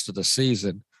the rest of the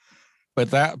season. But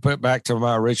back to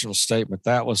my original statement,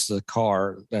 that was the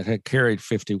car that had carried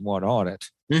 51 on it.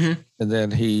 Mm-hmm. And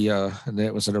then and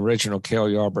it was an original Cale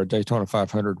Yarborough Daytona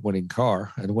 500 winning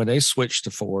car. And when they switched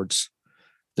to Fords,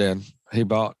 then he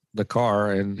bought the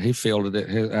car and he fielded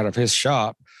it out of his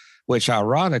shop, which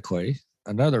ironically,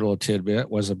 another little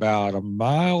tidbit, was about a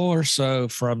mile or so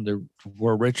from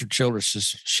where Richard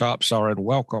Childress' shops are in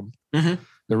Welcome. Mm-hmm.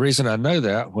 The reason I know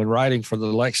that, when writing for the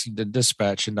Lexington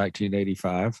Dispatch in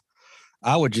 1985,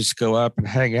 I would just go up and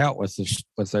hang out with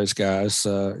those guys.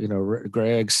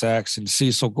 Greg Sachs and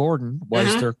Cecil Gordon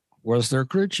was their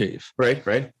crew chief.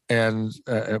 Right. And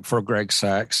for Greg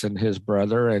Sachs and his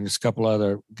brother and a couple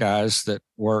other guys that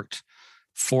worked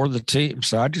for the team.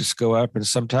 So I just go up, and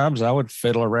sometimes I would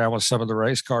fiddle around with some of the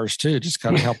race cars too, just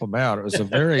kind of help them out. It was a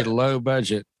very low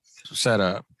budget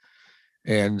setup.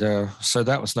 And so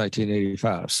that was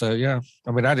 1985. So, yeah,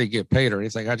 I mean, I didn't get paid or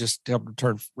anything. I just helped them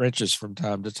turn wrenches from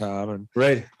time to time and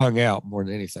hung out more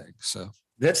than anything. So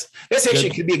that's actually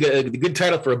could be a good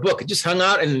title for a book. It just hung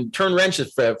out and turned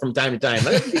wrenches from time to time.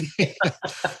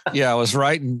 Yeah, I was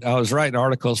writing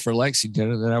articles for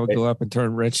Lexington, and then I would go up and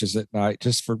turn wrenches at night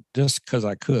just because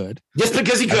I could. Just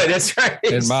because you could. That's right.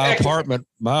 And exactly.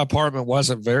 my apartment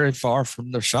wasn't very far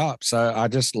from the shop, so I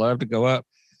just loved to go up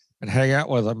and hang out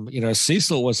with them.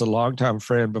 Cecil was a longtime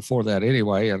friend before that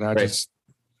anyway. And I'm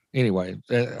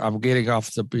getting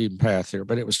off the beaten path here,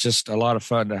 but it was just a lot of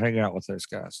fun to hang out with those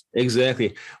guys.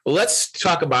 Exactly. Well, let's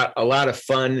talk about a lot of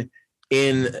fun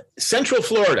in Central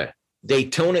Florida.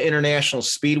 Daytona International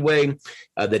Speedway,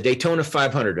 the Daytona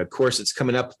 500. Of course, it's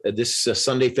coming up this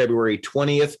Sunday, February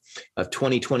 20th of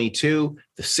 2022,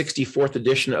 the 64th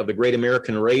edition of the Great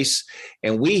American Race.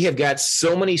 And we have got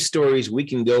so many stories we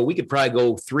can go. We could probably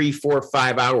go 3, 4,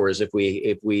 5 hours if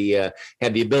we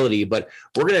had the ability. But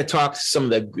we're going to talk some of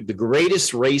the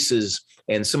greatest races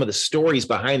and some of the stories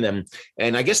behind them.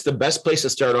 And I guess the best place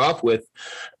to start off with,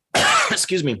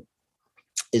 excuse me,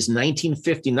 is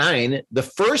 1959, the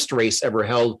first race ever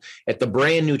held at the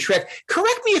brand new track.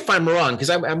 Correct me if I'm wrong, because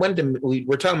we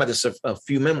were talking about this a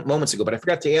few moments ago, but I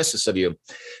forgot to ask this of you.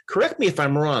 Correct me if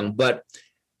I'm wrong, but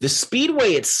the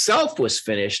speedway itself was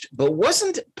finished, but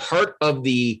wasn't part of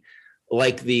the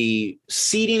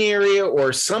seating area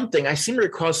or something. I seem to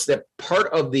recall that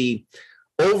part of the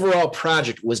overall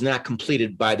project was not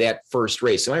completed by that first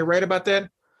race. Am I right about that?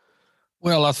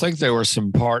 Well, I think there were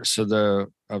some parts of the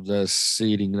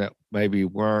seating that maybe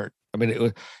weren't. I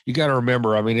mean, you got to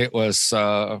remember. I mean, it was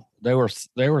they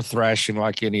were thrashing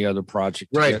like any other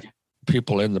project to get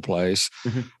people in the place.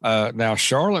 Mm-hmm. Now,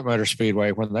 Charlotte Motor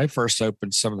Speedway, when they first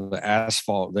opened, some of the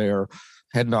asphalt there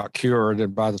had not cured,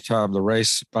 and by the time the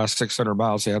race, by 600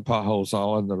 miles, they had potholes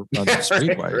all in the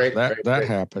speedway. That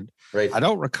happened. Right. I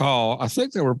don't recall. I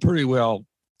think they were pretty well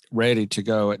ready to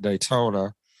go at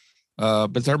Daytona.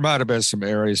 But there might have been some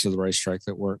areas of the racetrack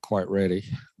that weren't quite ready.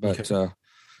 But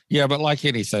but like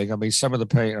anything, I mean, some of the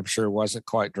paint I'm sure wasn't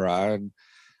quite dry, and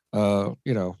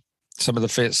some of the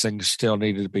fencing still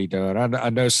needed to be done.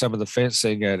 I know some of the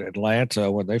fencing at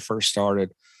Atlanta when they first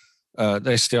started,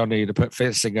 they still needed to put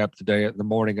fencing up today at the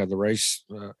morning of the race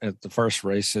at the first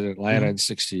race in Atlanta in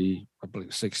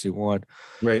 61.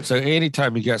 Right. So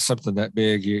anytime you got something that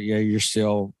big, you're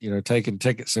still taking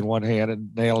tickets in one hand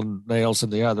and nailing nails in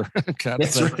the other kind of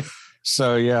thing. Right.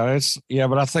 So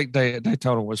but I think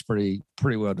Daytona was pretty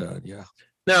well done. Yeah.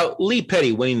 Now, Lee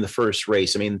Petty winning the first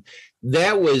race, I mean,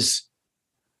 that was,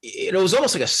 it was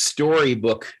almost like a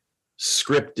storybook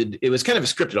scripted. It was kind of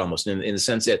scripted almost in the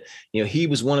sense that, he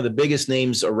was one of the biggest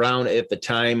names around at the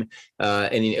time.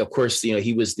 And of course,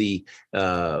 he was the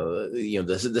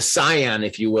scion,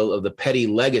 if you will, of the Petty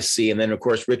legacy. And then of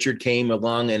course, Richard came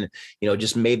along and,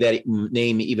 just made that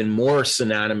name even more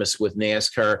synonymous with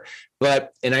NASCAR.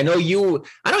 And I know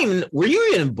were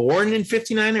you even born in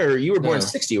 59 or you were born in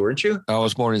 60, weren't you? I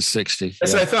was born in 60.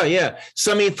 That's what I thought. Yeah.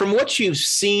 So, I mean, from what you've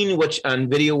seen, on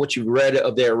video, what you've read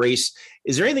of that race,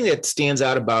 is there anything that stands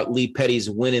out about Lee Petty's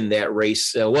win in that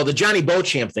race? Well, the Johnny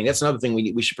Beauchamp thing, that's another thing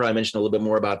we should probably mention a little bit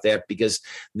more about that, because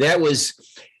that was,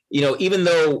 even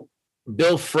though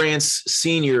Bill France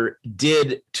Sr.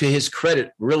 did, to his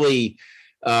credit, really,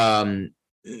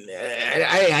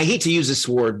 I hate to use this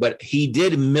word, but he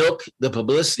did milk the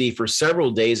publicity for several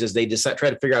days as they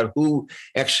try to figure out who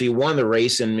actually won the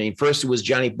race. And I mean, first it was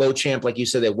Johnny Beauchamp, like you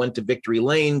said, that went to victory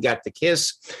lane, got the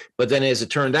kiss. But then as it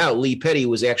turned out, Lee Petty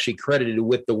was actually credited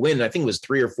with the win. I think it was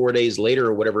 3 or 4 days later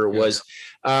or whatever it was.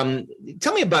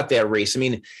 Tell me about that race. I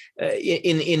mean,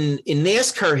 in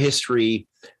NASCAR history,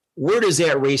 where does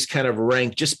that race kind of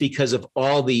rank just because of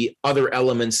all the other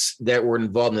elements that were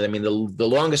involved in it? I mean, the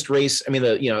longest race,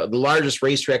 the largest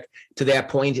racetrack to that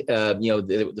point,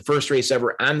 the first race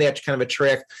ever on that kind of a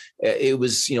track, it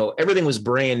was, everything was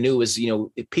brand new. It was,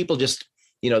 people just,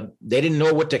 they didn't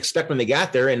know what to expect when they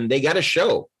got there, and they got a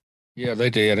show. Yeah, they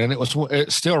did. And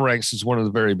it still ranks as one of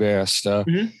the very best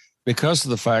because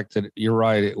of the fact that you're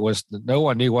right. No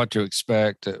one knew what to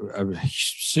expect. A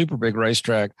super big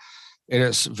racetrack. And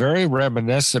it's very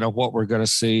reminiscent of what we're going to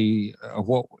see, of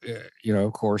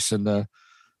course, in the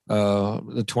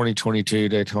 2022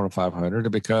 Daytona 500,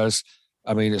 because,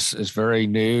 it's very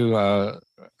new.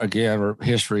 Again,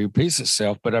 history repeats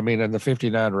itself. But, in the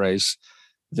 59 race,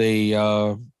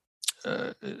 no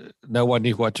one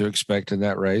knew what to expect in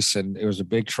that race. And it was a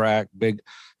big track. Big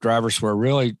drivers were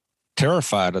really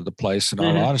terrified of the place, in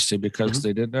all honesty, because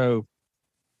they didn't know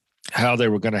how they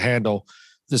were going to handle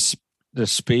the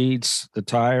speeds, the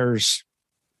tires,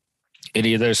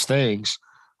 any of those things.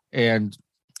 And,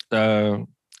 of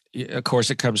course,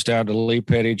 it comes down to Lee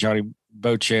Petty, Johnny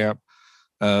Beauchamp.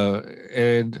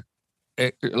 And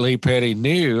Lee Petty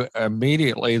knew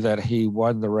immediately that he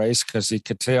won the race because he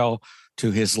could tell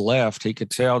to his left. He could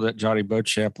tell that Johnny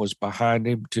Beauchamp was behind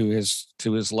him to his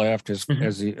left, in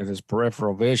his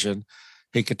peripheral vision.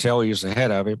 He could tell he was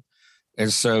ahead of him.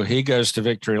 And so he goes to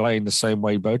victory lane the same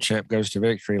way Beauchamp goes to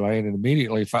victory lane and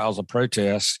immediately files a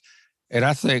protest. And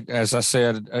I think, as I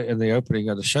said in the opening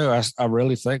of the show, I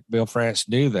really think Bill France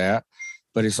knew that.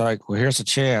 But he's like, well, here's a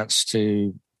chance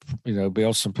to,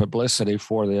 build some publicity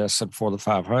for this and for the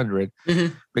 500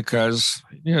 because,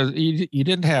 you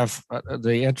didn't have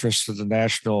the interest of the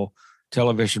national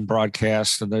television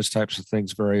broadcast and those types of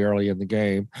things very early in the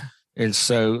game. And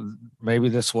so maybe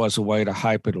this was a way to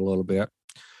hype it a little bit.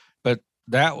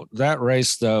 That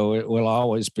race, though, it will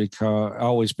always be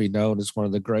known as one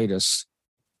of the greatest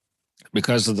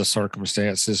because of the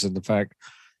circumstances and the fact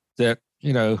that,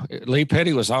 Lee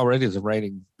Petty was already the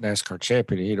reigning NASCAR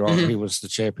champion. He was the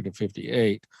champion in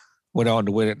 58, went on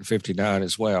to win it in 59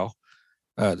 as well,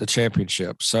 the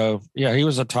championship. So, yeah, he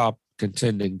was a top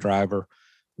contending driver,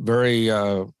 very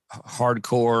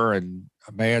hardcore and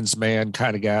a man's man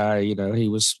kind of guy. He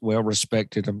was well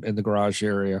respected in the garage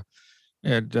area.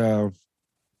 And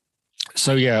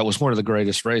so, yeah, it was one of the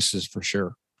greatest races for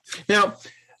sure. Now,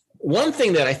 one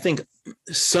thing that I think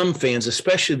some fans,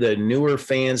 especially the newer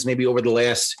fans, maybe over the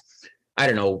last,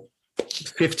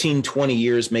 15, 20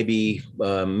 years, maybe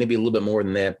a little bit more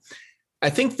than that, I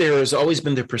think there's always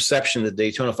been the perception that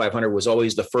Daytona 500 was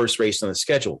always the first race on the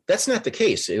schedule. That's not the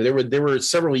case. There were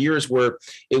several years where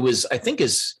it was, I think,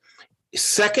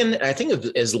 second, I think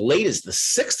as late as the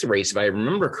 6th race, if I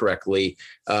remember correctly.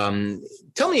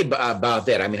 Tell me about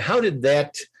that. How did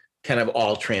that kind of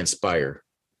all transpire?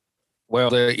 Well,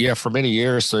 for many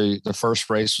years, the first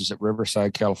race was at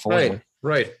Riverside, California.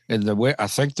 Right. And I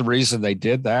think the reason they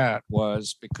did that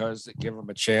was because it gave them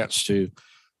a chance to,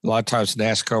 a lot of times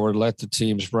NASCAR would let the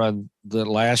teams run the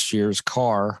last year's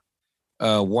car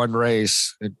one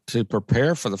race to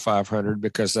prepare for the 500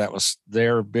 because that was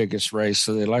their biggest race.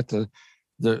 So they let the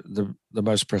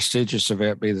most prestigious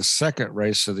event be the second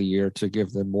race of the year to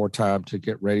give them more time to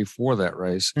get ready for that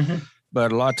race.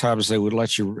 But a lot of times they would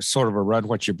let you sort of a run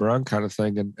what you brung kind of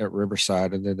thing at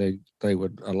Riverside, and then they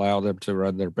would allow them to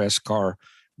run their best car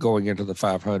going into the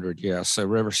 500. Yeah, so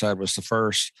Riverside was the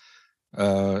first,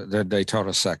 then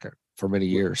Daytona second for many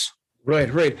years.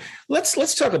 Right.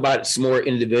 Let's talk about some more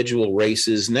individual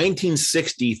races.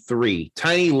 1963,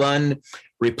 Tiny Lund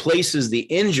replaces the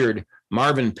injured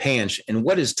Marvin Panch. And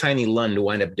what does Tiny Lund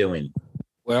wind up doing?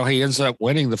 Well, he ends up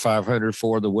winning the 500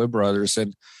 for the Wood brothers.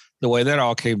 And the way that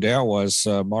all came down was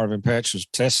Marvin Panch was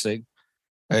testing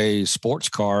a sports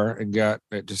car and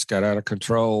just got out of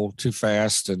control too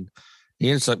fast. And he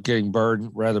ends up getting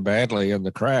burned rather badly in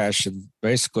the crash and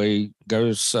basically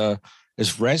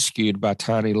is rescued by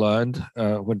Tiny Lund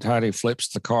when Tiny flips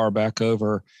the car back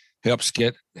over, helps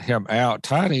get him out.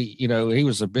 Tiny, he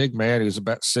was a big man. He was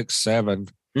about 6'7",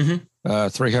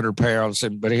 300 pounds,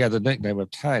 but he had the nickname of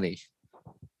Tiny.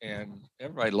 And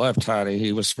everybody loved Tiny.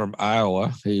 He was from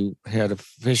Iowa. He had a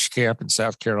fish camp in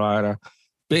South Carolina.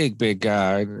 Big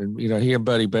guy. And, he and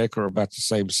Buddy Baker are about the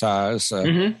same size,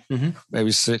 maybe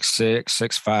 6'6",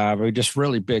 6'5". I mean, just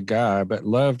really big guy, but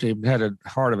loved him, had a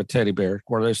heart of a teddy bear,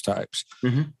 one of those types.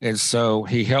 And so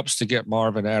he helps to get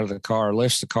Marvin out of the car,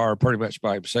 lifts the car pretty much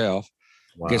by himself,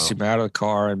 gets him out of the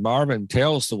car. And Marvin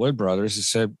tells the Wood brothers, he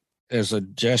said, as a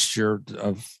gesture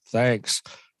of thanks,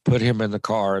 put him in the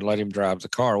car and let him drive the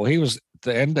car. Well, he was at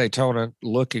the end of Daytona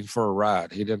looking for a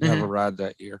ride. He didn't have a ride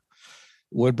that year.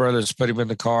 Wood brothers put him in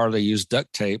the car. They used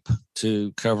duct tape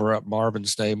to cover up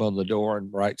Marvin's name on the door and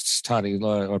paints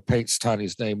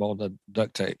Tiny's name on the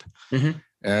duct tape.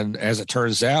 And as it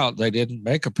turns out, they didn't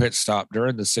make a pit stop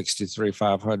during the 63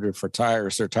 500 for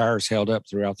tires. Their tires held up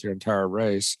throughout their entire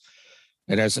race.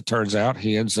 And as it turns out,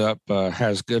 he ends up,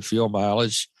 has good fuel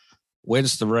mileage,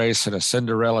 wins the race in a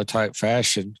Cinderella type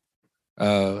fashion.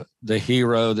 The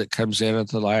hero that comes in at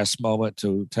the last moment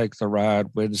to take the ride,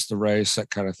 wins the race, that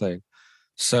kind of thing.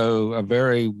 So a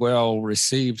very well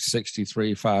received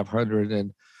 63 500,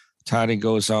 and Tiny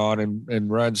goes on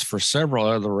and runs for several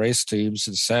other race teams.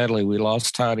 And sadly, we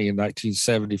lost Tiny in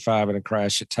 1975 in a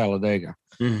crash at Talladega.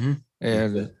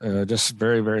 And just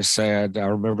very, very sad. I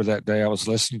remember that day I was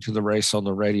listening to the race on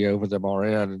the radio with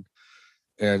MRN,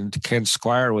 and Ken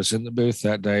Squire was in the booth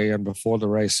that day. And before the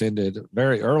race ended,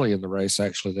 very early in the race,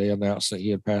 actually, they announced that he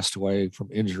had passed away from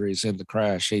injuries in the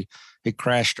crash. He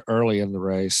crashed early in the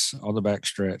race on the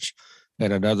backstretch,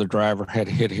 and another driver had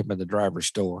hit him in the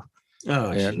driver's door. It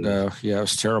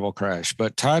was a terrible crash.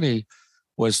 But Tiny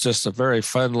was just a very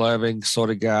fun-loving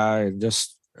sort of guy, and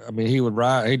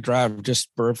he'd drive just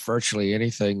virtually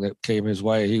anything that came his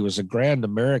way. He was a Grand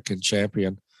American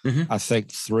champion, I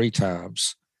think 3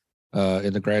 times.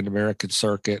 In the Grand American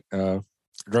circuit,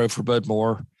 drove for Bud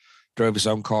Moore, drove his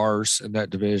own cars in that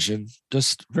division.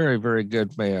 Just very, very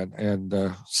good man,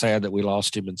 and sad that we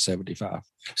lost him in 75.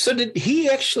 So did he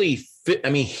actually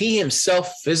he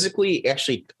himself physically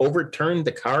actually overturned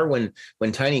the car when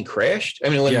Tiny crashed? I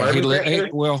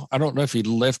don't know if he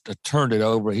turned it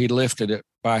over. He lifted it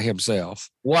by himself.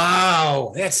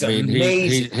 Wow, that's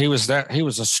amazing. He was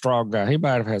a strong guy. He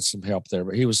might have had some help there,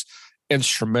 but he was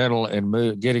instrumental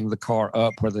in getting the car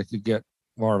up where they could get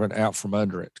Marvin out from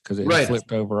under it, because it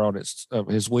flipped over on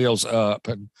his wheels up,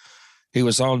 and he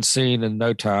was on scene in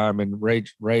no time and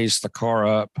raised the car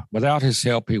up. Without his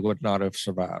help, he would not have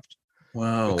survived.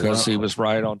 Wow! Because he was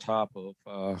right on top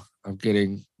of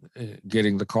getting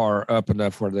the car up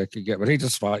enough where they could get. But he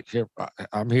just here,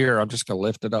 I'm here. I'm just going to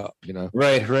lift it up.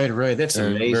 Right. That's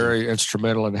amazing. Very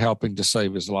instrumental in helping to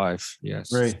save his life.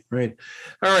 Yes. Right.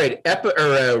 All right.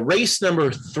 Race number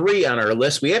 3 on our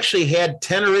list. We actually had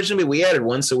 10 originally. We added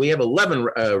one, so we have 11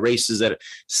 races that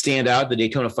stand out, the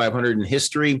Daytona 500 in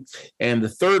history. And the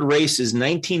third race is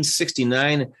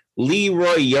 1969.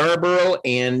 Leroy Yarborough,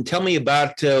 and tell me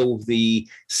about the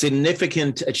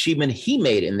significant achievement he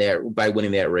made in that by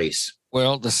winning that race.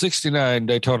 Well, the 69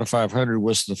 Daytona 500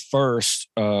 was the first.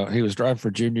 He was driving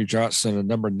for Junior Johnson, a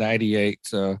number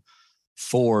 98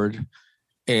 Ford,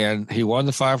 and he won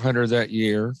the 500 that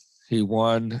year. He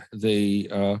won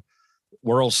the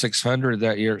World 600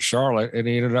 that year at Charlotte, and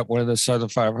he ended up winning the Southern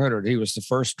 500. He was the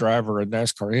first driver in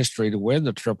NASCAR history to win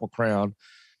the Triple Crown.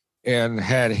 And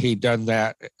had he done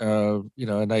that, in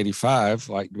 85,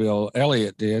 like Bill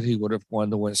Elliott did, he would have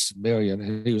won the Winston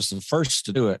Million. He was the first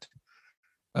to do it.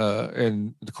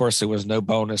 And, of course, there was no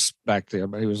bonus back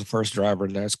then, but he was the first driver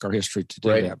in NASCAR history to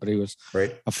do that. But he was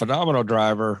a phenomenal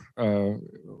driver,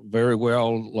 very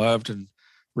well loved and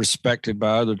respected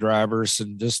by other drivers,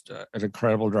 and just an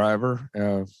incredible driver,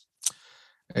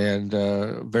 and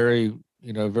very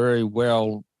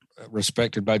well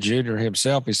respected by Junior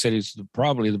himself. He said he's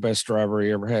probably the best driver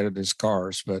he ever had in his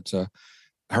cars. But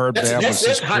Herb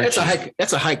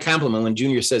that's a high compliment when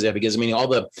Junior says that, because all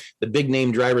the big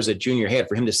name drivers that Junior had,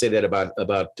 for him to say that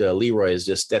about Leroy is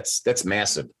just that's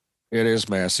massive. It is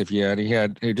massive, yeah.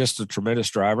 And he just a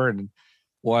tremendous driver, and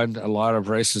won a lot of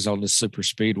races on the super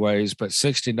speedways, but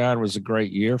 69 was a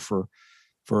great year for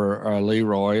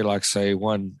Leroy. Like I say,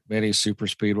 won many super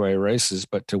speedway races,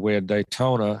 but to win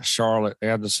Daytona, Charlotte,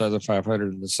 and the Southern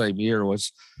 500 in the same year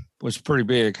was pretty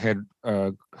big. Had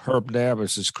Herb Nabb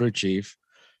as his crew chief,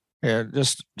 and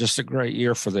just a great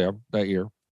year for them that year.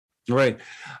 Right.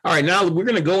 All right. Now we're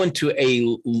going to go into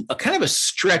a kind of a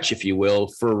stretch, if you will,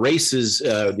 for races.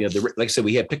 Like I said,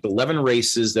 we had picked 11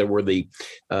 races that were the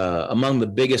among the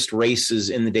biggest races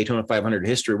in the Daytona 500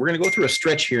 history. We're going to go through a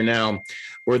stretch here now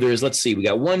where there's, let's see, we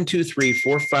got 1, 2, 3,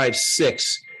 4, 5,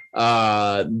 6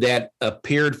 that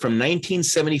appeared from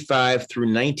 1975 through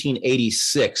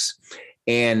 1986.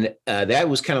 And that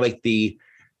was kind of like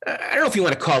I don't know if you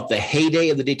want to call it the heyday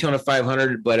of the Daytona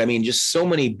 500, but I mean, just so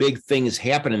many big things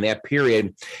happened in that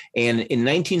period. And in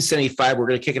 1975, we're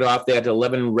going to kick it off. They had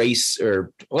 11 race,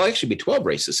 actually be 12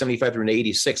 races, 75 through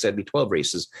 86. That'd be 12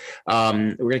 races.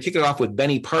 We're going to kick it off with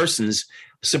Benny Parsons,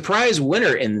 surprise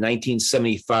winner in the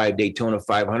 1975 Daytona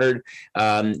 500.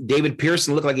 David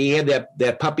Pearson looked like he had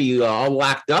that puppy all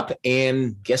locked up,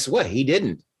 and guess what? He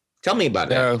didn't. Tell me about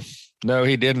that. No,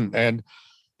 he didn't. And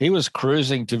he was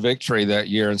cruising to victory that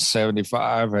year in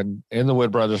 75 and in the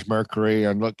Wood Brothers Mercury,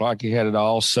 and looked like he had it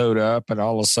all sewed up. And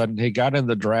all of a sudden he got in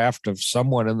the draft of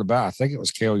someone in the back. I think it was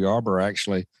Cale Yarborough,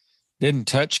 actually. Didn't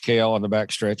touch Cale on the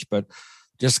backstretch, but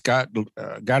just got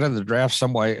in the draft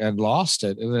some way and lost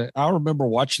it. And I remember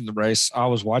watching the race. I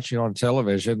was watching on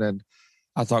television, and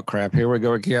I thought, crap, here we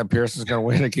go again. Pearson's going to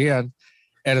win again.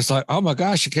 And it's like, oh my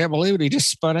gosh, I can't believe it. He just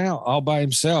spun out all by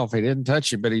himself. He didn't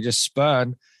touch him, but he just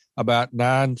spun about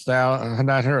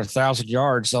 900,000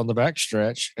 yards on the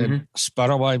backstretch and spun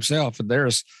all by himself. And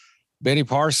there's Benny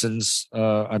Parsons,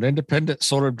 an independent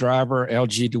sort of driver.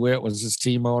 LG DeWitt was his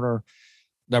team owner.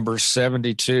 Number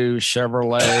 72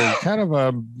 Chevrolet, kind of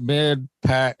a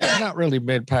mid-pack, not really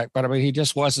mid-pack, but I mean, he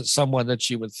just wasn't someone that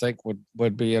you would think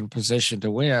would be in position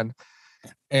to win.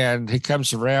 And he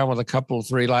comes around with a couple of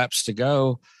 3 laps to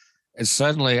go. And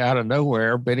suddenly, out of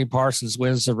nowhere, Benny Parsons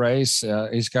wins the race.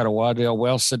 He's got a Waddell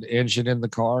Wilson engine in the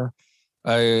car.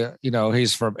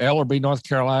 He's from Ellerby, North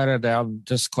Carolina, down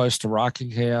just close to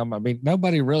Rockingham. I mean,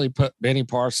 nobody really put Benny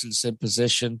Parsons in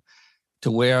position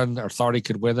to win or thought he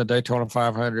could win the Daytona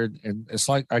 500. And it's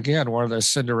like, again, one of those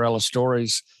Cinderella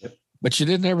stories. Yep. But you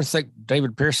didn't ever think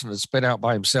David Pearson would spin out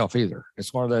by himself either.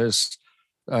 It's one of those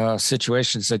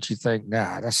situations that you think,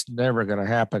 nah, that's never going to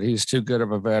happen. He's too good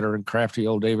of a veteran, crafty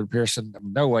old David Pearson.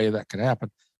 No way that could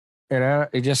happen. And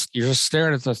you're just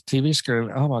staring at the TV screen.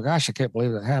 Oh my gosh, I can't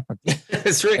believe that happened.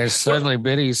 That's right. And suddenly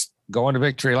Benny's going to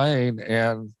victory lane,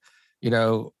 and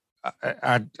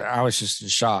I was just in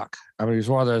shock. I mean, it was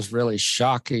one of those really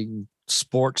shocking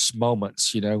sports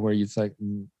moments, where you think,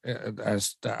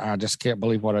 I just can't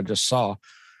believe what I just saw.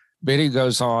 Benny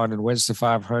goes on and wins the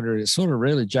 500. It sort of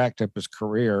really jacked up his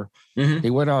career. He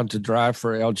went on to drive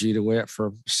for LG DeWitt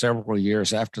for several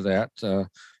years after that.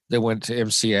 They went to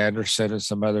MC Anderson and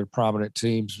some other prominent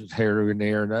teams with Harry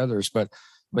Renier and others. But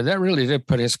that really did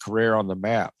put his career on the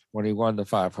map when he won the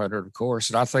 500, of course.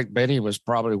 And I think Benny was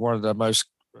probably one of the most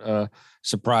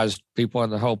surprised people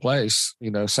in the whole place.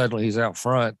 Suddenly he's out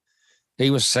front. He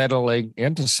was settling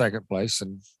into second place,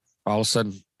 and all of a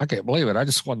sudden, I can't believe it. I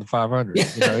just won the 500.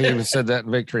 He even said that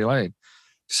in victory lane.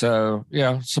 So,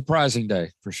 surprising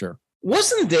day for sure.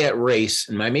 Wasn't that race,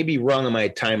 and I may be wrong on my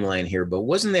timeline here, but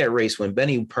wasn't that race when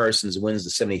Benny Parsons wins the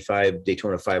 75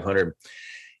 Daytona 500,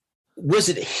 was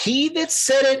it he that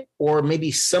said it, or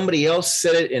maybe somebody else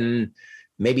said it, and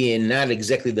maybe in not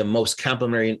exactly the most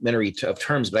complimentary of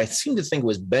terms, but I seem to think it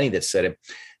was Benny that said it,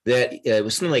 that it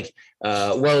was something like,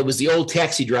 it was the old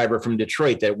taxi driver from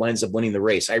Detroit that winds up winning the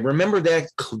race. I remember that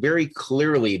very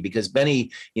clearly because Benny,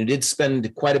 did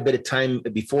spend quite a bit of time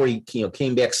before he,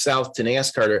 came back south to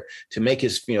NASCAR to make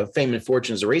his, fame and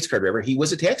fortune as a race car driver. He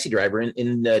was a taxi driver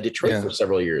in Detroit for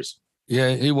several years.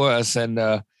 Yeah, he was.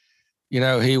 And,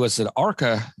 he was an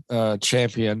ARCA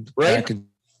champion back in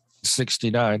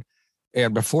 69.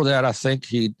 And before that, I think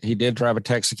he did drive a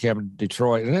taxi cab in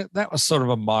Detroit. And that was sort of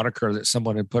a moniker that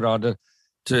someone had put on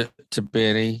to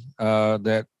Benny,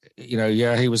 that,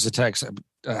 he was a taxi.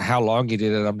 How long he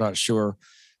did it, I'm not sure.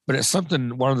 But it's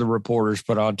something one of the reporters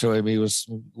put onto him. He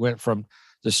went from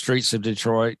the streets of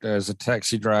Detroit as a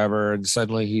taxi driver, and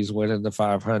suddenly he's winning the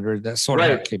 500. That sort of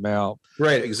how it came out.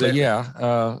 Right, exactly.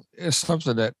 But it's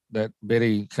something that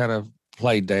Benny kind of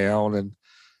played down.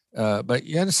 And but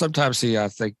sometimes he, I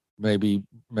think, maybe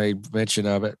made mention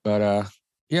of it, but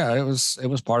it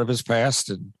was part of his past,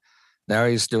 and Now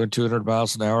he's doing 200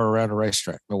 miles an hour around a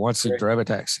racetrack. But once he drove a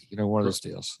taxi, one of those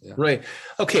deals. Yeah. Right.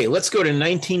 Okay, let's go to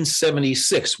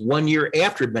 1976, 1 year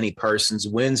after Benny Parsons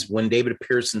wins, when David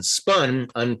Pearson spun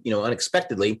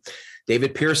unexpectedly.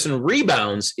 David Pearson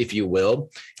rebounds, if you will,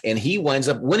 and he winds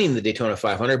up winning the Daytona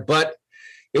 500. But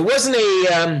it wasn't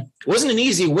an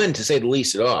easy win, to say the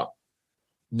least, at all.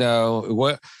 No,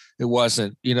 it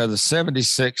wasn't. The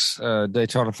 76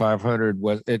 Daytona 500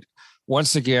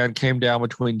 once again came down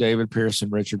between David Pearson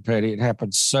and Richard Petty. It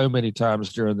happened so many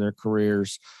times during their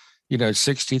careers.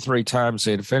 63 times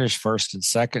they had finished first and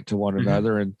second to one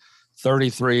another, and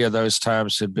 33 of those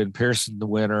times had been Pearson the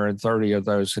winner, and 30 of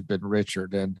those had been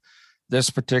Richard. And this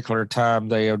particular time,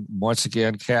 they had once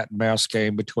again cat and mouse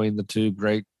game between the two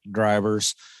great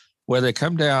drivers, where they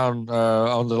come down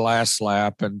on the last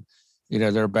lap, and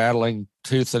they're battling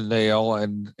tooth and nail,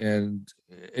 and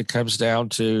it comes down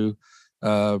to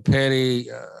Petty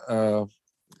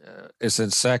is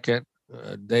in second,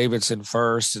 David's in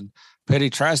first, and Petty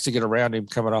tries to get around him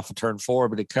coming off of turn 4,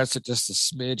 but he cuts it just a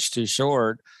smidge too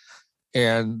short,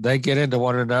 and they get into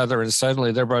one another, and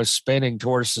suddenly they're both spinning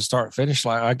towards the start-finish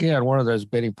line. Again, one of those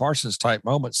Benny Parsons type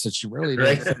moments that you really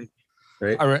didn't think.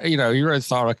 Right. You really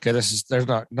thought, okay,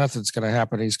 nothing's going to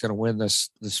happen. He's going to win this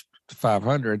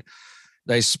 500.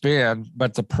 They spin,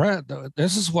 but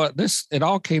it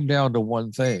all came down to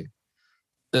one thing.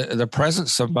 The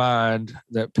presence of mind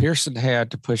that Pearson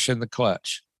had to push in the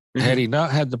clutch. Had he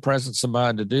not had the presence of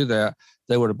mind to do that,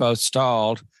 they would have both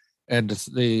stalled, and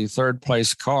the third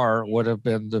place car would have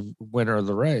been the winner of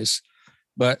the race.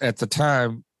 But at the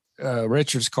time,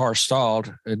 Richard's car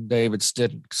stalled and David's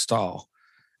didn't stall.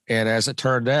 And as it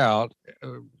turned out,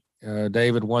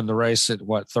 David won the race at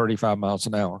 35 miles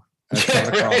an hour.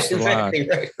 Across the line.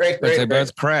 But they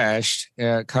both crashed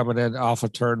coming in off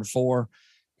of turn 4.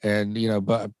 And,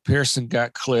 but Pearson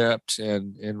got clipped,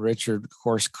 and Richard, of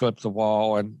course, clipped the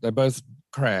wall, and they both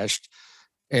crashed.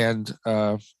 And,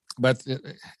 but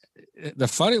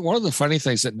one of the funny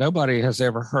things that nobody has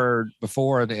ever heard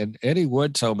before, and Eddie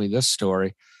Wood told me this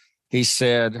story. He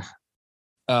said, see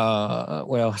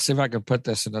if I can put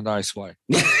this in a nice way.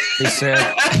 He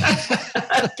said,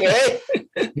 okay.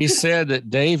 He said that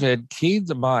David keyed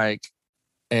the mic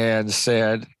and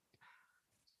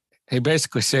he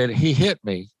basically said, he hit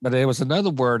me, but there was another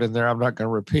word in there I'm not going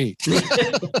to repeat.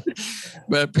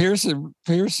 But Pearson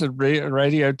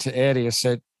radioed to Eddie and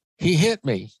said, he hit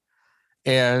me.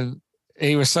 And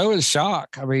he was so in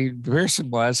shock. I mean, Pearson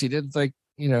was, he didn't think,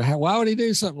 why would he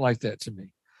do something like that to me?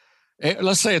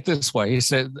 Let's say it this way. He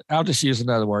said, I'll just use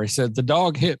another word. He said, the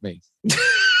dog hit me.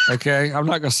 Okay. I'm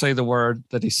not going to say the word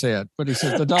that he said, but he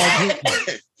said, the dog hit me.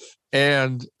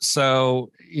 And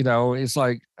so, it's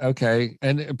like, okay.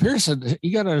 And Pearson,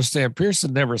 you got to understand,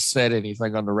 Pearson never said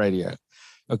anything on the radio.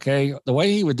 Okay. The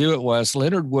way he would do it was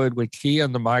Leonard Wood would key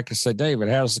on the mic and say, David,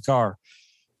 how's the car?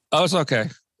 Oh, it's okay.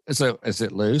 Is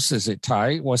it loose? Is it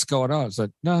tight? What's going on? I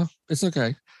said, no, it's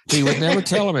okay. He would never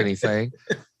tell him anything,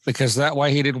 because that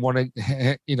way he didn't want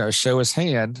to, show his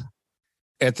hand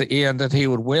at the end, that he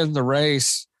would win the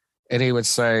race. And he would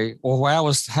say, well,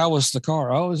 how was the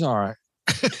car? Oh, it was all right.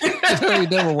 He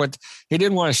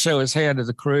didn't want to show his hand to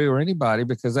the crew or anybody,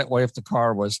 because that way, if the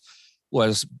car was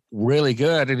really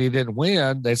good and he didn't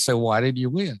win, they'd say, why did you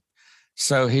win?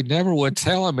 So he never would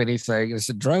tell him anything.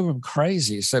 It drove him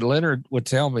crazy. He said, Leonard would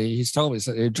tell me, he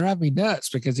said, it drive me nuts,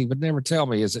 because he would never tell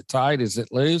me, is it tight? Is it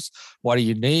loose? What do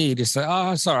you need? He said,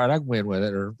 oh, it's all right. I can win with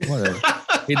it, or whatever.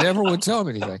 He never would tell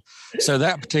me anything. So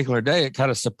that particular day, it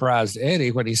kind of surprised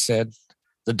Eddie when he said,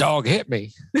 the dog hit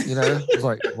me. It's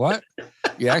like, what?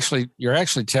 You're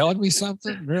actually telling me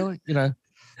something, really?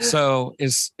 So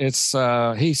it's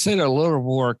he said a little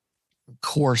more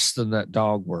coarse than that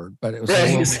dog word, but it was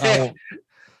I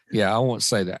won't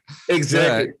say that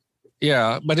exactly.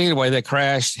 But anyway, they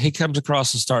crashed. He comes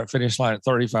across the start finish line at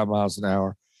 35 miles an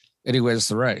hour, and he wins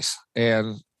the race.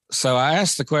 And so I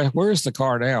asked the question, where's the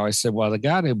car now? I said, well, the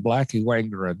guy named Blackie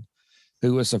Wangeren,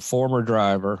 who was a former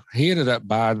driver, he ended up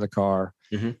buying the car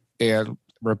and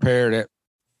repaired it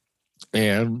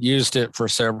and used it for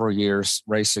several years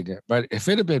racing it. But if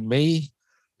it had been me,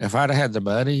 if I'd have had the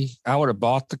money, I would have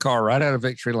bought the car right out of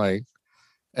Victory Lane,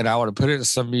 and I would have put it in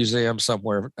some museum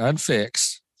somewhere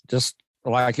unfixed, just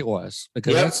like it was,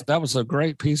 because that was a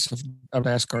great piece of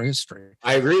NASCAR history.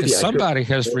 I agree with you. Somebody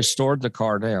has restored the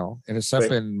car now, and it's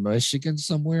up in Michigan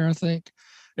somewhere, I think.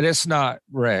 And it's not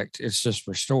wrecked. It's just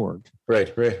restored.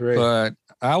 Right. But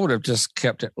I would have just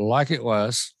kept it like it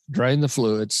was, drained the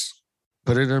fluids,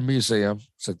 put it in a museum,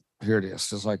 said, here it is,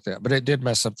 just like that. But it did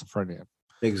mess up the front end.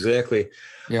 Exactly.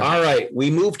 Yeah. All right.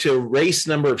 We move to race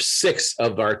number 6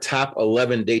 of our top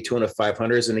 11 Daytona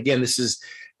 500s. And again, this is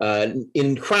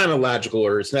in chronological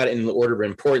order. It's not in the order of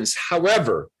importance.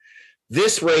 However,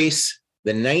 this race,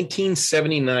 the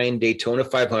 1979 Daytona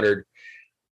 500,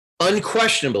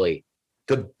 unquestionably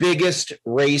the biggest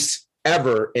race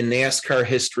ever in NASCAR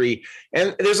history.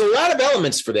 And there's a lot of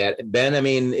elements for that, Ben. I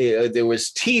mean, there was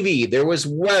TV, there was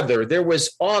weather, there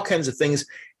was all kinds of things.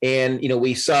 And,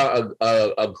 we saw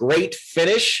a great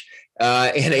finish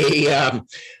and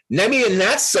maybe a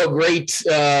not so great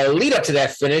lead up to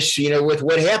that finish, with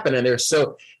what happened in there.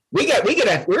 So we're going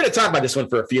to talk about this one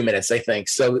for a few minutes, I think.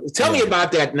 So tell me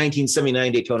about that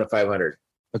 1979 Daytona 500.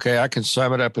 Okay, I can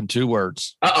sum it up in 2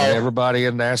 words. Uh-oh. Everybody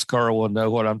in NASCAR will know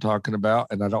what I'm talking about,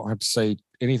 and I don't have to say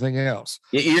anything else.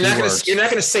 You're not going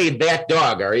to say that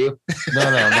dog, are you? No,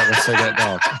 I'm not going to say that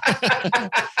dog.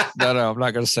 No, I'm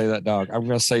not going to say that dog. I'm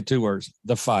going to say 2 words: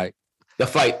 the fight. The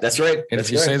fight. That's right. And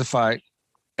if you say the fight,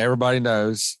 everybody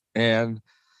knows. And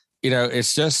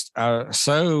it's just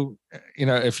so.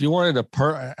 If you wanted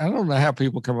I don't know how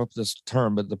people come up with this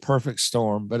term, but the perfect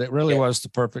storm. But it really was the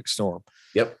perfect storm.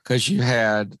 Yep. Because you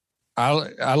had,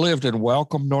 I lived in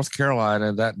Welcome, North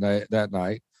Carolina that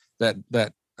night,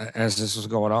 as this was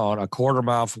going on, a quarter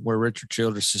mile from where Richard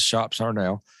Childress' shops are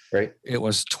now. Right. It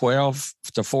was 12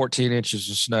 to 14 inches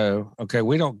of snow. Okay.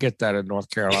 We don't get that in North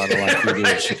Carolina like we do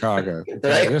in Chicago.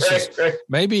 Okay? This is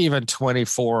maybe even 20,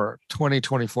 24.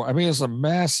 I mean, it's a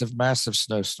massive, massive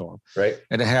snowstorm. Right.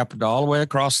 And it happened all the way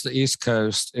across the East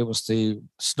Coast. It was the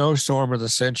snowstorm of the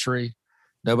century.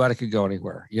 Nobody could go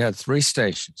anywhere. You had 3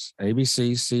 stations,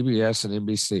 ABC, CBS, and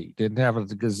NBC. Didn't have a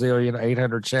gazillion,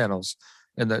 800 channels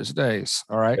in those days.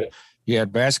 All right. Okay. You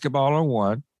had basketball on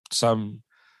one, some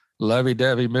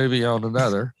lovey-dovey movie on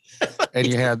another, and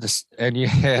you had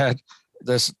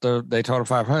the Daytona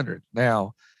 500.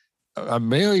 Now, 1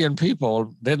 million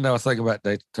people didn't know a thing about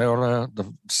Daytona,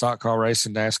 the stock car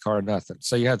racing, NASCAR, nothing.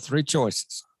 So you had 3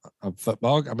 choices: a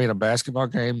basketball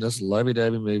game, this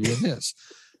lovey-dovey movie, and this.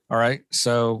 All right.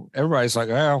 So everybody's like,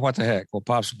 oh, what the heck? We'll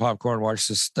pop some popcorn, watch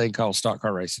this thing called stock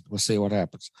car racing. We'll see what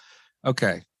happens.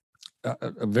 Okay.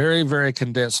 A very, very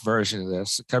condensed version of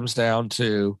this. It comes down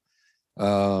to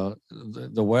the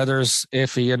weather's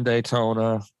iffy in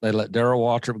Daytona. They let Darrell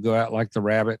Waltrip go out like the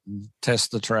rabbit and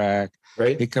test the track.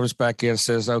 Right. He comes back in and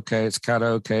says, okay, it's kind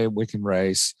of okay. We can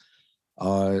race.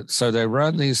 So they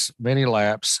run these mini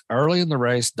laps. Early in the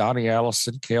race, Donnie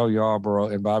Allison, Cale Yarborough,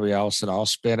 and Bobby Allison all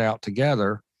spin out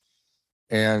together.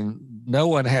 And no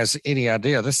one has any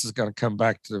idea. This is going to come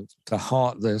back to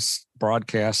haunt this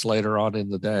broadcast later on in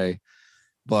the day.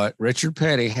 But Richard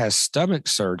Petty has stomach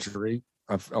surgery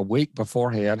a week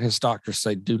beforehand. His doctors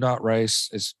say, do not race.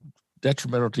 It's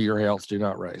detrimental to your health. Do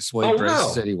not race. Well, he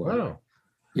races anyway. Wow.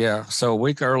 Yeah. So a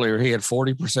week earlier, he had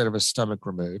 40% of his stomach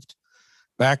removed.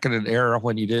 Back in an era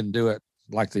when you didn't do it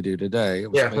like they do today.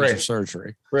 It was major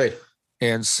surgery. Right.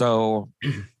 And so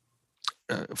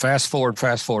fast forward.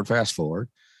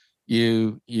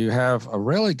 You have a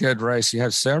really good race. You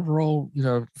have several,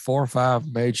 4 or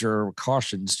 5 major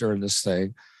cautions during this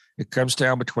thing. It comes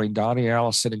down between Donnie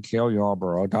Allison and Cale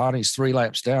Yarborough. Donnie's 3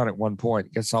 laps down at one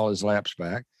point, gets all his laps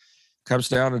back. Comes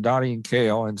down to Donnie and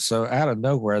Cale. And so out of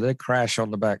nowhere, they crash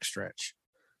on the backstretch.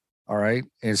 All right.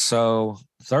 And so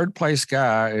 3rd place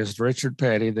guy is Richard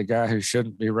Petty, the guy who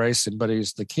shouldn't be racing, but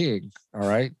he's the king. All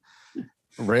right.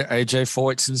 AJ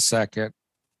Foyt's in 2nd.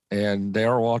 And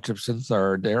Darrell Waltrip's in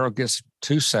 3rd. Darrell gets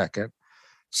 2 second.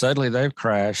 Suddenly they've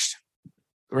crashed.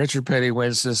 Richard Petty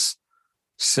wins this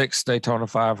 6th Daytona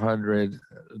 500.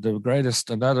 The greatest,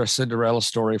 another Cinderella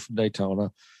story from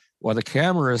Daytona. Well, the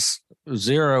cameras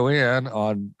zero in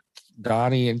on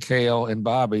Donnie and Cale and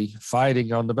Bobby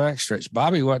fighting on the backstretch.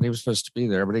 Bobby wasn't even supposed to be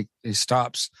there, but he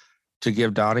stops to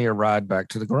give Donnie a ride back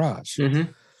to the garage.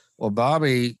 Mm-hmm. Well,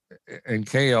 Bobby and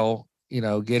Cale,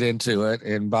 get into it,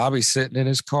 and Bobby's sitting in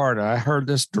his car. And I heard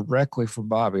this directly from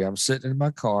Bobby. I'm sitting in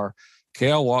my car.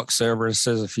 Cale walks over and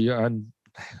says a few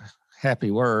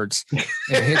unhappy words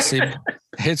and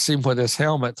hits him with his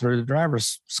helmet through the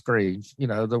driver's screen,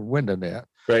 the window net.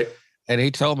 Right. And he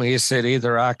told me, he said,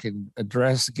 either I can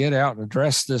get out and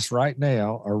address this right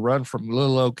now or run from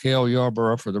little old Cale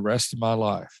Yarborough for the rest of my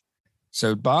life.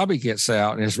 So Bobby gets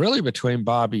out, and it's really between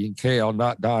Bobby and Cale,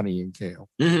 not Donnie and Cale.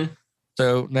 Mm-hmm.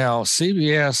 So now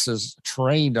CBS is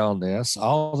trained on this.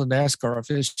 All the NASCAR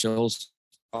officials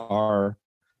are,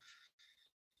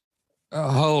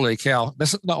 holy cow,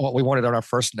 this is not what we wanted on our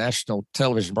first national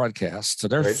television broadcast. So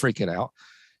they're freaking out.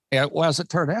 And well, as it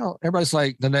turned out, everybody's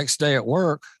like, the next day at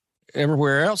work,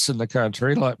 everywhere else in the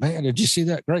country, like, man, did you see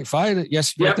that great fight at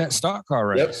yesterday at that stock car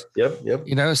race? Yep.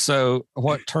 You know, so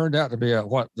what turned out to be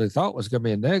what they thought was going to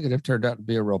be a negative turned out to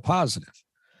be a real positive.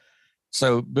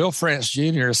 So Bill France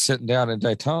Jr. is sitting down in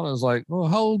Daytona and is like, well,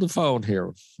 hold the phone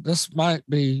here. This might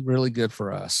be really good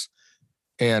for us.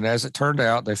 And as it turned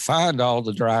out, they fined all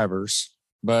the drivers,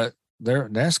 but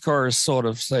NASCAR is sort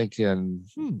of thinking,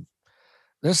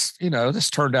 this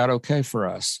turned out okay for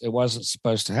us. It wasn't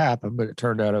supposed to happen, but it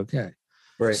turned out okay.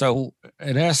 Right. So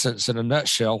in essence, in a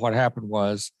nutshell, what happened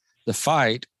was the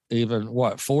fight, even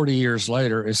 40 years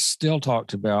later, is still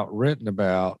talked about, written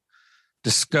about,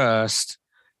 discussed.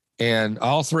 And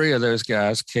all three of those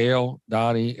guys, Cale,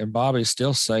 Donnie, and Bobby,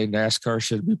 still say NASCAR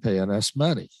should be paying us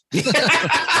money,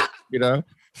 you know,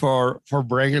 for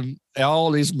bringing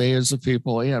all these millions of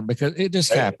people in, because it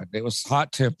just happened. It was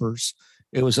hot tempers.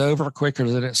 It was over quicker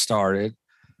than it started,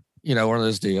 you know, one of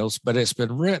those deals. But it's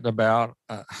been written about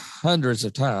hundreds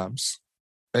of times,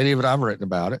 and even I've written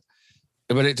about it.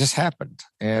 But it just happened.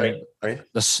 And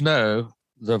the snow,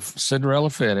 the Cinderella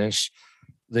finish,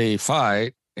 the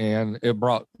fight, and it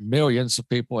brought millions of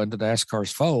people into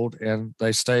NASCAR's fold, and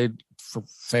they stayed for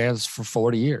fans for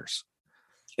 40 years.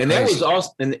 And that was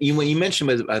also, and when you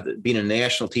mentioned being a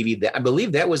national TV, I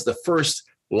believe that was the first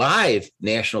live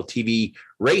national TV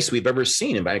race we've ever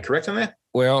seen. Am I correct on that?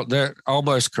 Well, they're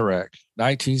almost correct.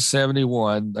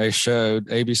 1971,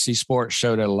 ABC Sports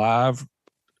showed a live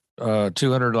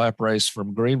 200-lap race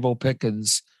from Greenville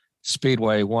Pickens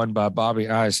Speedway won by Bobby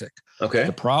Isaac. Okay.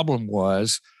 The problem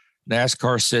was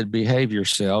NASCAR said, behave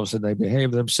yourselves, and they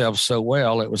behaved themselves so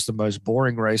well, it was the most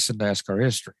boring race in NASCAR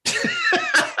history.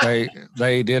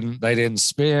 They didn't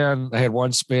spin. They had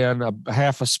one spin, a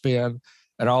half a spin,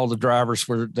 and all the drivers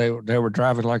were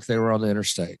driving like they were on the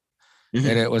interstate. Mm-hmm.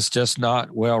 And it was just not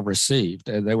well received.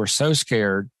 And they were so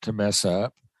scared to mess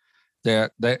up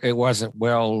that it wasn't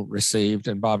well received.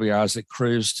 And Bobby Isaac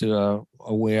cruised to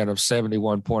a win of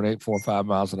 71.845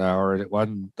 miles an hour, and it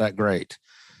wasn't that great.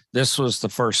 This was the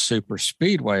first super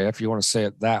speedway, if you want to say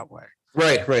it that way.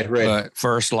 Right. But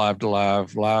first live to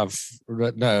live.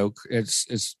 No,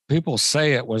 it's people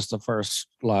say it was the first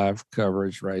live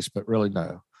coverage race, but really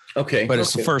no. Okay. But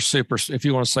it's the first super, if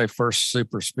you want to say first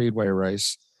super speedway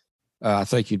race, I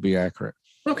think you'd be accurate.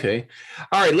 Okay.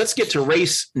 All right. Let's get to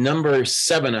race number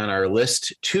 7 on our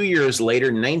list. 2 years later,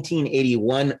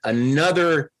 1981,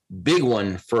 another big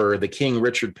one for the King,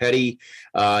 Richard Petty.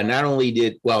 Not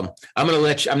only I'm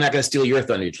not going to steal your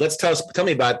thunder. Tell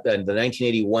me about the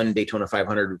 1981 Daytona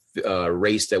 500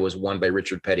 race that was won by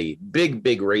Richard Petty.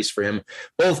 Big race for him,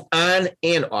 both on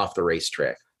and off the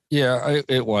racetrack. Yeah,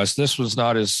 it was. This was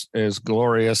not as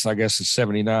glorious, I guess, as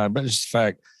 79, but it's the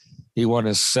fact he won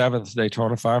his 7th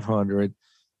Daytona 500.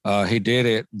 He did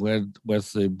it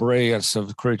with the brilliance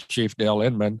of crew chief Dale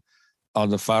Inman. On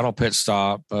the final pit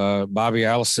stop, Bobby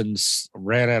Allison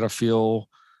ran out of fuel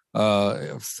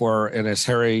in his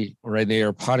Harry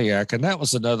Rainier Pontiac. And that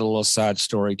was another little side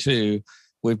story, too.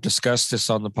 We've discussed this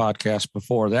on the podcast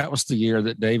before. That was the year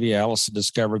that Davey Allison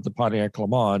discovered the Pontiac Le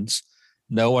Mans.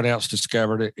 No one else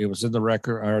discovered it. It was in the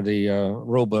record or the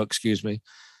rule book, excuse me.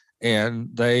 And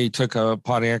they took a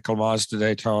Pontiac Le Mans to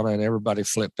Daytona, and everybody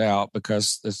flipped out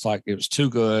because it's like it was too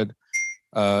good.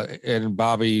 And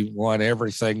Bobby won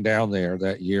everything down there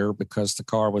that year because the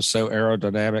car was so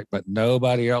aerodynamic, but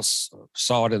nobody else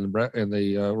saw it in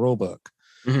the rule book.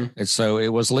 Mm-hmm. And so it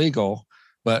was legal.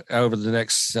 But over the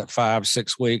next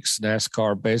 5-6 weeks,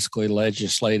 NASCAR basically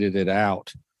legislated it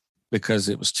out because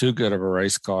it was too good of a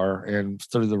race car. And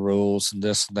through the rules and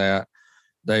this and that,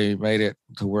 they made it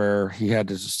to where he had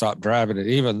to stop driving it,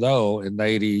 even though in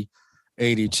 80,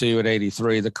 82 and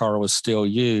 83, the car was still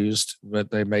used,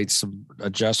 but they made some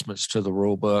adjustments to the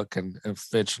rule book, and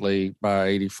eventually by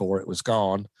 84, it was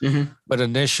gone. Mm-hmm. But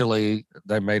initially,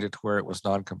 they made it to where it was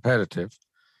non-competitive.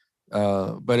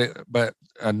 But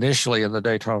initially in the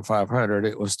Daytona 500,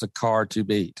 it was the car to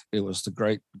beat. It was the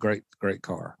great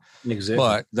car. Exactly.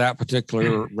 But that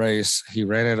particular race, he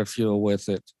ran out of fuel with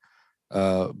it.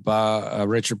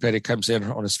 Richard Petty comes in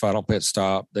on his final pit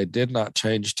stop. They did not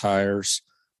change tires.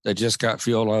 They just got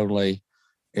fuel only,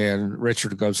 and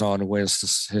Richard goes on and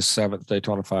wins his 7th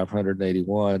Daytona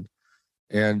 581.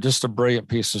 And just a brilliant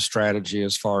piece of strategy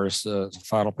as far as the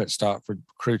final pit stop for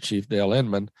crew chief Dale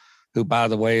Inman, who, by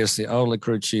the way, is the only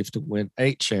crew chief to win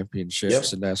 8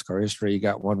 championships in NASCAR history. He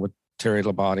got one with Terry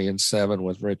Labonte and 7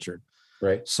 with Richard.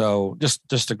 Right. So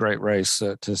just a great race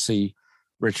to see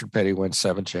Richard Petty win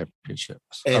 7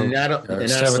 championships. And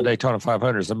 7 Daytona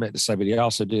 500s. I meant to say, but he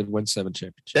also did win 7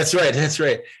 championships. That's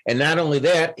right. And not only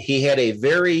that, he had a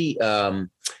very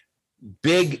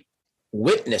big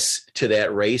witness to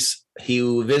that race. He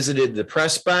visited the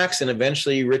press box, and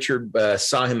eventually Richard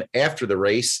saw him after the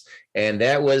race. And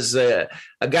that was a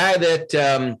guy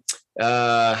that,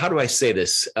 how do I say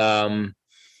this?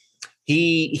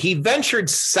 He ventured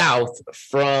south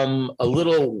from a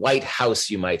little white house,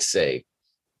 you might say.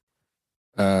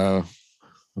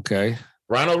 Okay.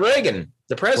 Ronald Reagan,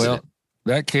 the president. Well,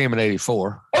 that came in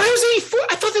 84. Oh, it was 84.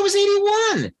 I thought that was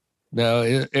 81. No,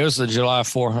 it was the July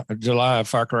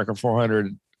Firecracker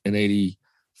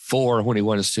 484 when he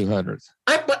won his 200th.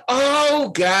 Oh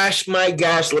gosh, my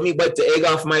gosh! Let me wipe the egg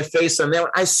off my face on that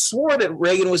one. I swore that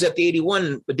Reagan was at the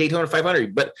 81 Daytona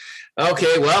 500, but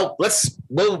okay. Well,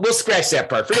 we'll scratch that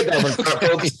part. Forget that one,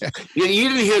 folks. You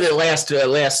didn't hear the last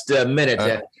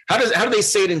minute. How do they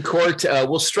say it in court?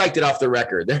 We'll strike it off the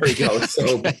record. There we go.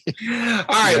 So, all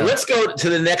right, let's go to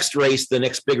the next race, the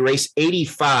next big race,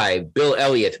 85. Bill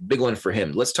Elliott, big one for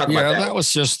him. Let's talk about that. Yeah, that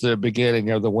was just the beginning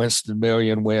of the Winston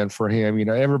Million win for him. You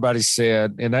know, everybody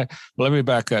said, let me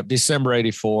back up. December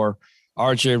 84,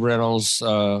 R.J. Reynolds,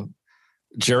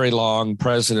 Jerry Long,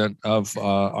 president of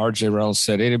R.J. Reynolds,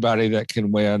 said anybody that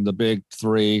can win the big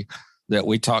three that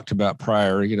we talked about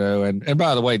prior, you know, and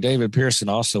by the way, David Pearson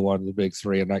also won the big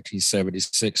three in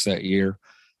 1976 that year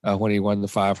when he won the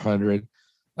 500,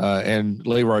 and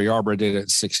Leroy Yarborough did it in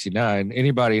 69.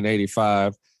 Anybody in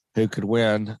 85 who could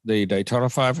win the Daytona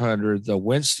 500, the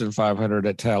Winston 500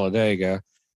 at Talladega,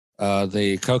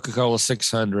 the Coca-Cola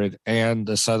 600, and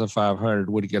the Southern 500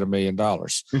 would get $1 million.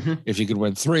 Mm-hmm. If you could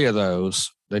win three of those,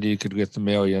 then you could get the $1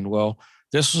 million. Well,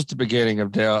 this was the beginning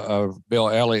of Bill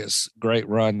Elliott's great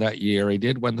run that year. He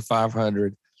did win the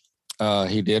 500.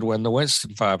 He did win the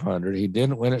Winston 500. He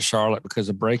didn't win at Charlotte because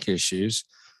of brake issues,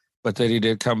 but then he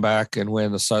did come back and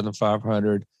win the Southern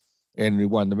 500, and he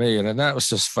won the $1 million. And that was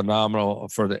just phenomenal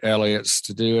for the Elliots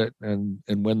to do it and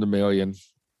win the $1 million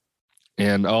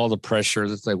and all the pressure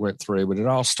that they went through. But it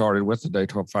all started with the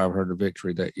Daytona 500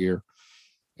 victory that year.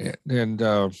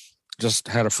 And just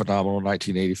had a phenomenal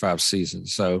 1985 season.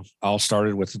 So all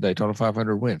started with the Daytona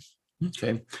 500 win.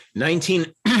 Okay.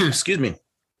 Excuse me.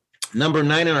 Number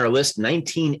 9 on our list,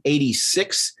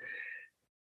 1986.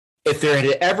 If there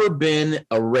had ever been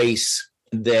a race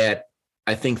that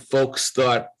I think folks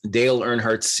thought Dale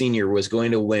Earnhardt Sr. was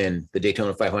going to win the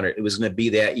Daytona 500, it was going to be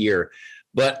that year.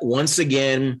 But once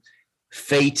again,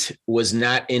 fate was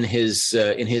not in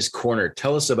his corner.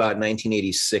 Tell us about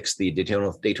 1986, the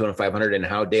Daytona 500, and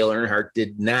how Dale Earnhardt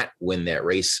did not win that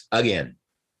race again.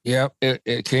 Yeah,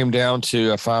 it came down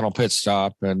to a final pit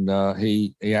stop, and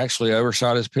he actually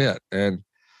overshot his pit and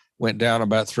went down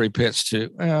about 3 pits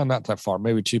not that far,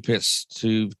 maybe 2 pits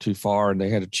too far, and they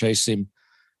had to chase him.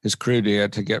 His crew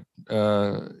did to get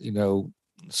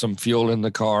some fuel in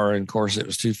the car, and of course it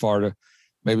was too far to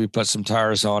maybe put some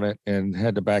tires on it, and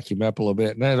had to back him up a little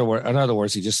bit. In other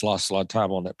words, he just lost a lot of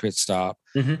time on that pit stop.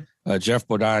 Mm-hmm. Jeff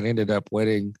Bodine ended up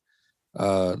winning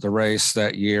the race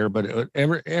that year, but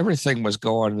everything was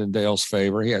going in Dale's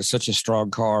favor. He had such a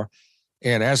strong car.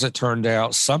 And as it turned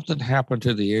out, something happened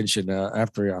to the engine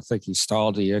after I think he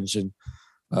stalled the engine,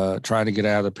 trying to get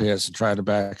out of the pits and trying to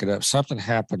back it up. Something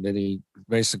happened, and he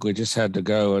basically just had to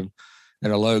go in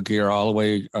a low gear all the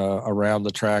way around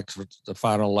the track for the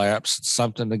final laps.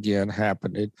 Something again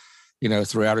happened.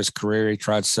 Throughout his career, he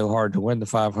tried so hard to win the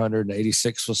 500, and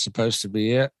 86 was supposed to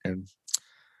be it, and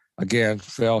again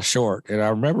fell short. And I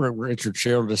remember Richard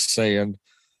Childress saying,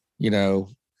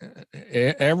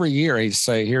 every year he'd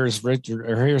say, "Here's Richard,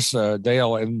 or here's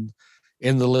Dale in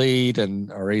the lead,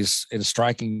 or he's in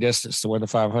striking distance to win the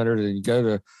 500." And you go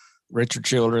to Richard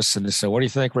Childress and they say, "What do you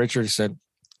think, Richard?" He said,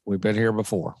 "We've been here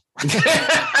before."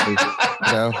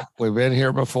 We've been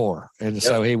here before. And yep.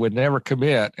 So he would never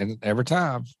commit. And every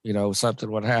time, something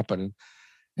would happen.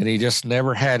 And he just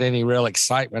never had any real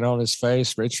excitement on his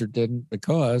face. Richard didn't,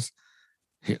 because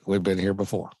we've been here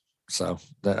before. So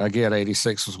again,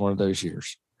 86 was one of those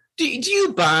years. Do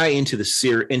you buy into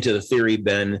the theory,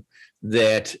 Ben,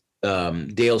 that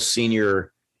Dale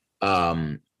Sr.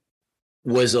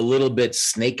 Was a little bit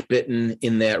snake bitten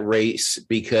in that race,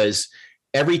 because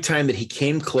every time that he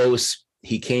came close,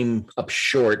 he came up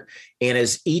short. And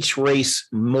as each race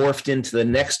morphed into the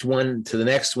next one, to the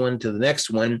next one, to the next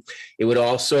one, it would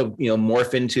also,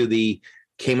 morph into the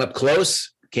came up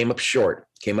close, came up short,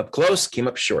 came up close, came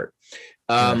up short.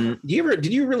 Do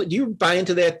you buy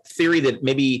into that theory that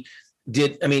maybe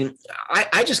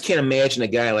I just can't imagine a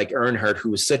guy like Earnhardt, who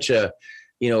was such a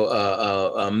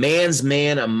man's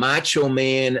man, a macho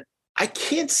man. I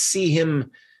can't see him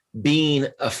being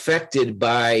affected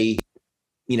by,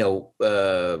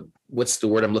 what's the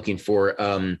word I'm looking for?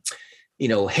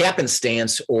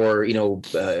 Happenstance, or,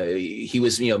 he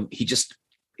was,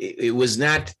 it was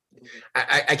not.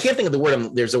 I can't think of the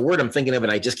word. There's a word I'm thinking of,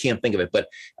 and I just can't think of it. But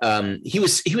he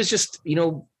was just,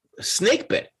 snake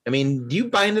bit. I mean, do you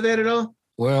buy into that at all?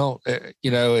 Well,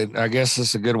 and I guess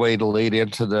it's a good way to lead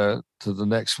into the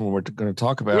next one we're going to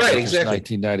talk about, right? Which Exactly.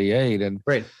 is 1998, and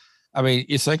right. I mean,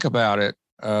 you think about it.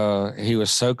 He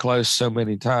was so close so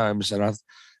many times, and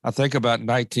I think about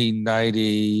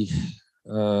 1990.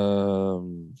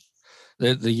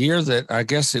 The year that I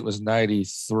guess it was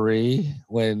 93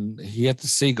 when he hit the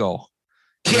seagull.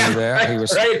 Yeah, that?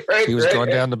 He was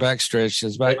going down the backstretch. It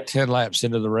was about 10 laps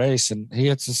into the race, and he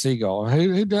hits the seagull.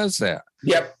 Who does that?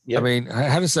 Yep. I mean,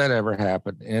 how does that ever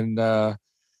happen? And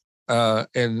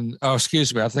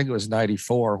excuse me, I think it was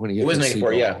 94 when he hit it was the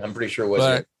 94. seagull. Yeah, I'm pretty sure it was.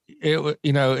 But it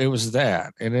was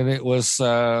that, and then it was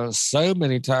so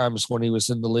many times when he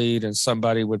was in the lead and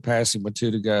somebody would pass him with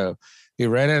 2 to go. He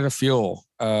ran out of fuel.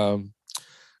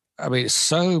 I mean,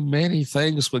 so many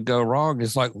things would go wrong.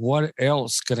 It's like, what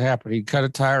else could happen? He cut a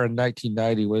tire in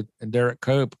 1990 with Derek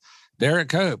Cope. Derek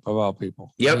Cope, of all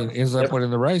people. Yep. I mean, ends up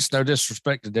winning the race. No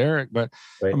disrespect to Derek, but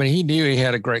right. I mean, he knew he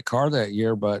had a great car that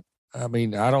year. But I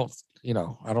mean, I don't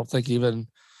think even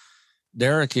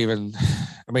Derek even.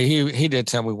 I mean, he did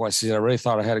tell me once. He said, I really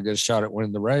thought I had a good shot at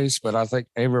winning the race, but I think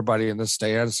everybody in the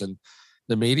stands and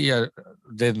the media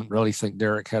didn't really think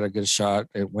Derek had a good shot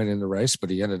at winning the race, but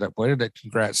he ended up winning it.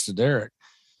 Congrats to Derek.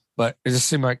 But it just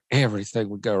seemed like everything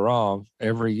would go wrong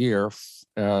every year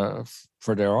for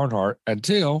Dale Earnhardt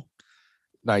until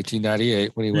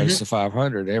 1998 when he wins the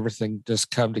 500. Everything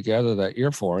just come together that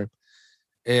year for him.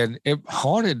 And it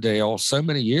haunted Dale so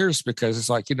many years because it's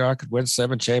like, I could win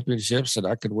 7 championships and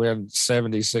I could win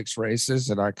 76 races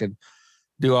and I could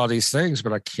do all these things,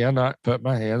 but I cannot put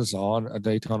my hands on a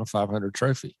Daytona 500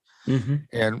 trophy.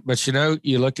 But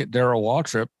you look at Darrell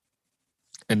Waltrip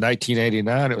in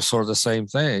 1989, it was sort of the same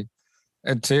thing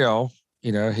until,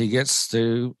 he gets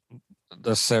to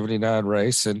the 79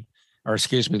 race the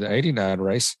 89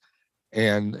 race.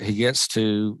 And he gets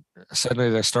to,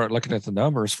 suddenly they start looking at the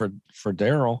numbers for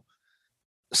Darrell,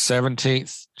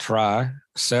 17th try,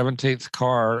 17th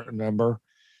car number,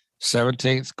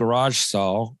 17th garage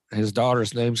stall. His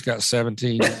daughter's name's got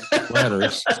 17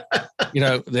 letters.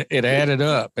 It added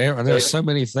up. And there's so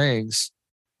many things.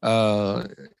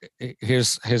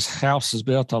 His house is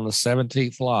built on the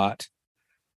 17th lot.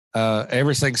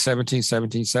 Everything's 17,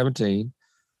 17, 17.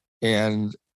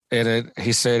 And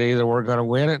he said either we're going to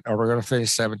win it or we're going to finish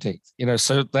 17th.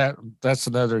 So that's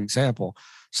another example.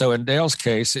 So in Dale's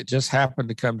case, it just happened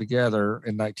to come together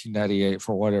in 1998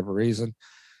 for whatever reason.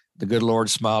 The good Lord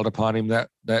smiled upon him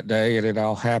that day, and it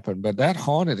all happened. But that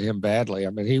haunted him badly. I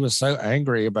mean, he was so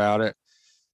angry about it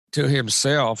to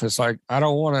himself. It's like, I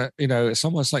don't want to, it's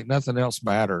almost like nothing else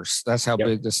matters. That's how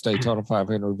big this Daytona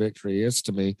 500 victory is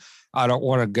to me. I don't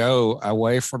want to go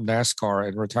away from NASCAR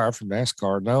and retire from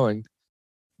NASCAR knowing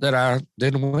that I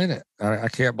didn't win it. I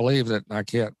can't believe that I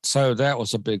can't. So that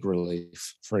was a big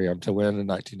relief for him to win in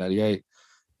 1998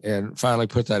 and finally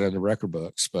put that in the record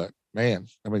books. But man,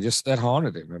 I mean, just that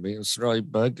haunted him. I mean, it's really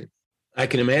bugged him. I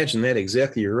can imagine that.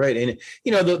 Exactly. You're right. And,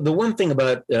 the one thing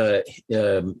about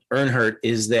Earnhardt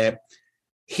is that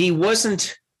he was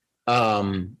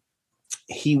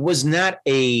not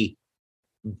a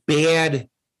bad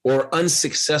or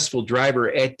unsuccessful driver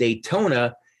at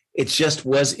Daytona. It just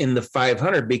was in the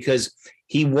 500 because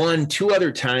he won 2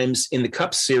 other times in the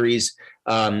Cup Series,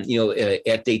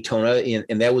 at Daytona,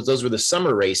 and those were the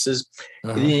summer races.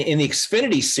 In the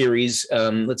Xfinity Series,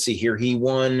 let's see here, he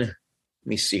won. Let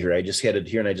me see here. I just had it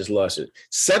here and I just lost it.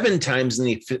 7 times in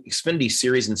the Xfinity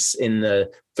Series in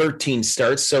the 13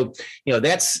 starts. So,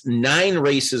 that's 9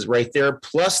 races right there,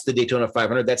 plus the Daytona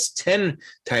 500. That's 10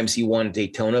 times he won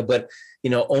Daytona. But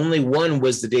only one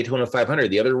was the Daytona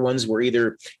 500. The other ones were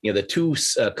either, the 2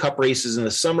 Cup races in the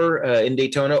summer in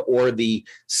Daytona or the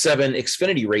 7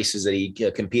 Xfinity races that he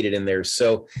competed in there.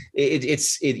 So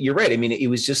you're right. I mean,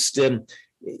 it was just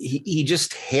he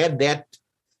just had that.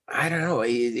 I don't know.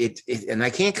 And I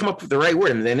can't come up with the right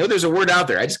word. I mean, I know there's a word out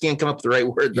there. I just can't come up with the right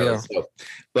word though. Yeah. So,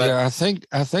 but yeah, I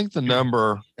think the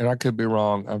number, and I could be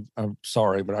wrong. I'm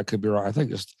sorry, but I could be wrong. I think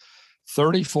it's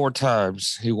 34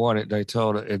 times he won at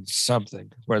Daytona in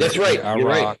something. That's right.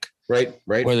 Iraq, right.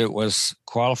 Whether it was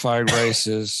qualifying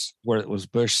races, whether it was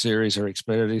Busch Series or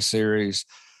Xfinity Series.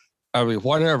 I mean,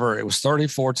 whatever. It was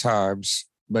 34 times,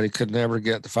 but he could never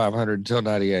get the 500 until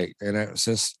 98. And it was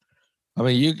just, I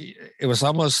mean, it was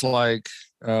almost like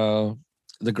the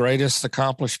greatest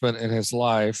accomplishment in his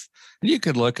life. And you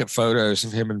could look at photos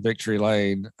of him in Victory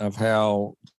Lane of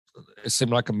how it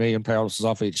seemed like 1 million pounds was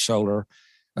off each shoulder,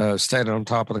 standing on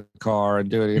top of the car and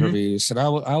doing interviews. And I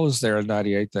was there in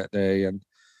 98 that day. And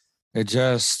It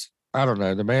just, I don't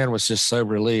know. The man was just so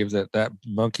relieved that that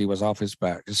monkey was off his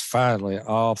back, just finally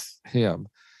off him,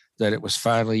 that it was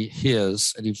finally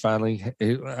his. And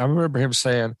I remember him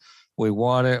saying, we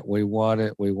want it, we want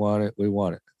it, we want it, we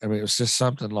want it. I mean, it was just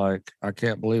something like, I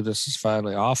can't believe this is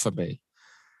finally off of me,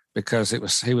 because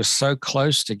he was so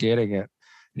close to getting it.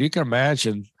 You can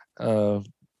imagine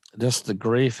just the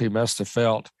grief he must have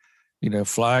felt,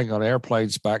 flying on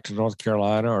airplanes back to North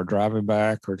Carolina or driving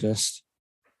back, or just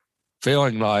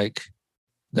feeling like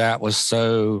that was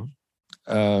so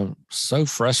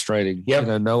frustrating,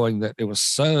 knowing that it was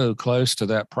so close to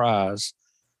that prize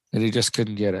and he just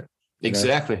couldn't get it.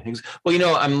 Exactly.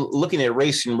 Well, I'm looking at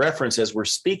Racing Reference as we're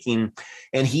speaking,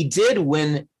 and he did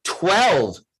win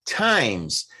 12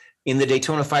 times in the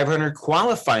Daytona 500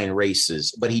 qualifying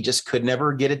races, but he just could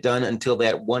never get it done until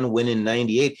that one win in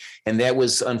 98. And that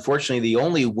was unfortunately the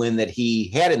only win that he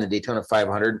had in the Daytona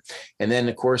 500. And then,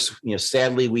 of course,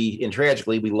 sadly, and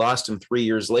tragically, we lost him 3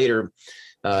 years later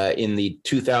in the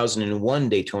 2001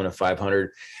 Daytona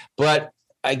 500. But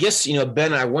I guess,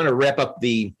 Ben, I want to wrap up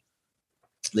the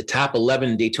top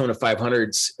 11 Daytona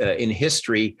 500s in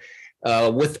history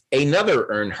with another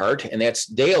Earnhardt, and that's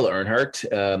Dale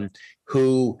Earnhardt,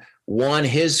 who won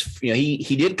his,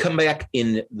 he did come back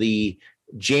in the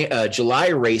July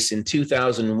race in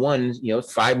 2001,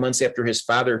 5 months after his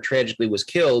father tragically was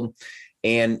killed.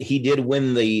 And he did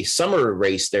win the summer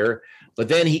race there. But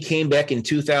then he came back in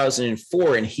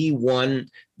 2004 and he won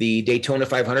the Daytona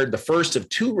 500, the first of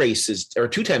two races, or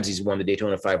two times he's won the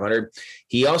Daytona 500.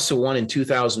 He also won in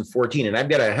 2014. And I've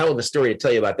got a hell of a story to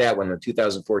tell you about that one, the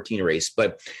 2014 race.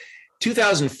 But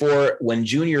 2004, when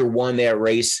Junior won that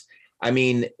race, I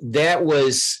mean, that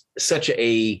was such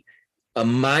a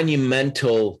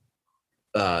monumental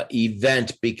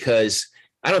event, because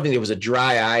I don't think there was a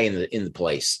dry eye in the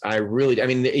place. There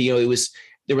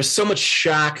was so much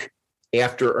shock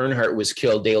after Earnhardt was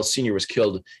killed. Dale Sr. was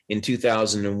killed in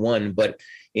 2001, but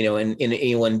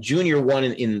when Junior won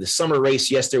in the summer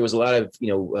race, yes, there was a lot of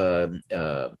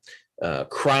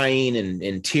crying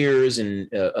and tears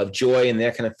and of joy and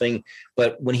that kind of thing.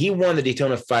 But when he won the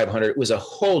Daytona 500, it was a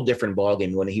whole different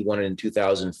ballgame when he won it in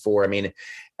 2004. I mean,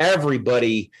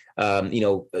 everybody,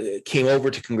 came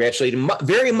over to congratulate him.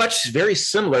 Very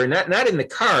similar, not in the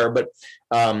car, but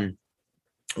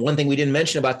one thing we didn't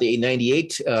mention about the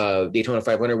 98 Daytona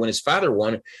 500 when his father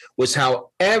won was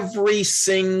how every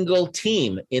single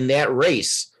team in that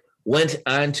race went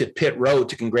on to pit road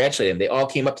to congratulate him. They all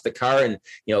came up to the car and,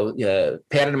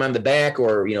 patted him on the back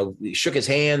or, shook his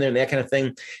hand and that kind of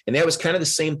thing. And that was kind of the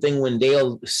same thing when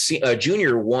Dale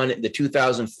Jr. won the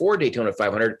 2004 Daytona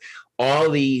 500.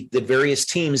 All the various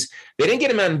teams, they didn't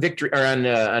get him on victory or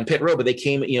on pit road, but they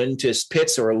came into his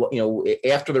pits or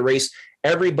after the race.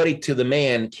 Everybody to the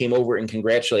man came over and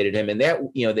congratulated him. And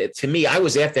that to me, I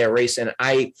was at that race, and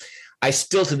I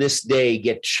still to this day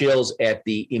get chills at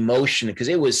the emotion because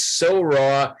it was so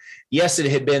raw. Yes,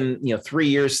 it had been 3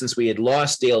 years since we had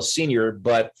lost Dale Sr.,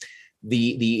 but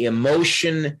the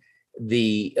emotion,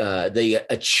 the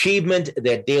achievement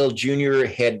that Dale Jr.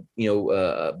 had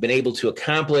been able to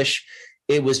accomplish,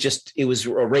 it was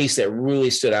a race that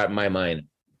really stood out in my mind.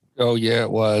 Oh yeah,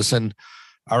 it was. And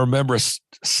I remember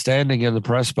standing in the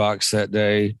press box that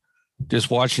day,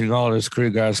 just watching all those crew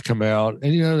guys come out.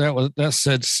 And, that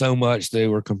said so much. They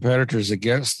were competitors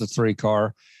against the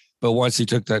 3-car, but once he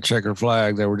took that checkered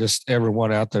flag, they were just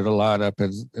everyone out there to line up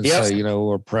and yes, say,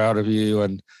 we're proud of you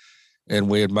and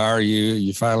we admire you.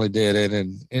 You finally did it.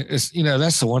 And it's,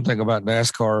 that's the one thing about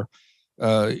NASCAR.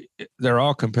 They're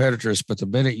all competitors, but the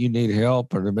minute you need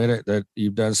help or the minute that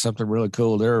you've done something really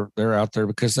cool, they're out there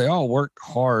because they all work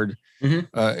hard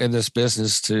in this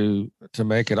business to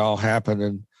make it all happen.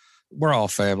 And we're all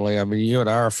family. I mean, you and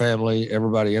I are family,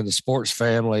 everybody in the sports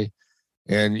family.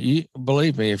 And you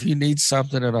believe me, if you need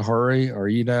something in a hurry or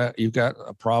you've got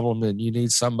a problem and you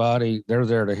need somebody, they're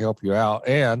there to help you out.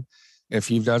 And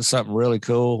if you've done something really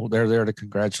cool, they're there to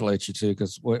congratulate you too,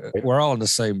 because we're all in the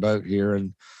same boat here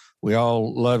and we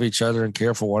all love each other and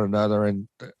care for one another. And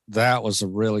that was a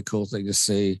really cool thing to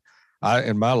see.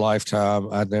 In my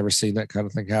lifetime, I'd never seen that kind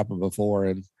of thing happen before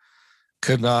and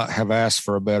could not have asked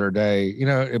for a better day.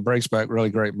 It brings back really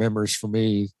great memories for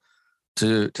me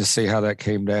to see how that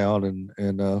came down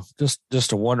and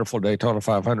just a wonderful Daytona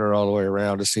 500 all the way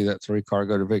around to see that 3-car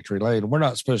go to victory lane.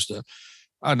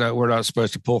 I know we're not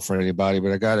supposed to pull for anybody,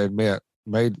 but I got to admit,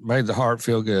 made the heart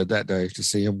feel good that day to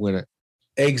see him win it.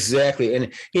 Exactly.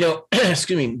 And,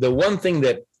 excuse me, the one thing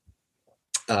that,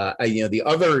 the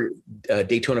other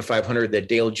Daytona 500 that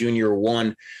Dale Jr.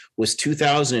 won was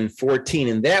 2014.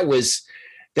 And that was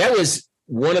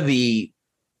one of the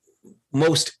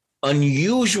most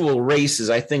unusual races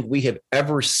I think we have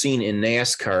ever seen in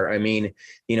NASCAR. I mean,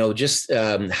 just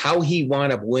how he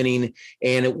wound up winning.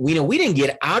 And we didn't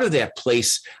get out of that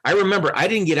place. I remember I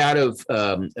didn't get out of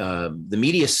the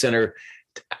media center.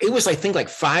 It was, I think, like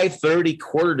 5:30,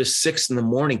 5:45 in the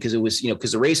morning, because it was,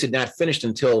 because the race had not finished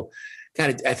until,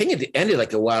 God, I think it ended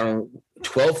like around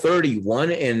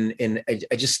 12:31. And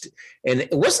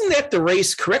it wasn't that the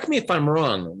race, correct me if I'm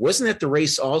wrong, wasn't that the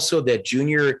race also that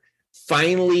Junior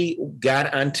finally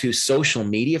got onto social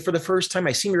media for the first time?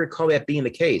 I seem to recall that being the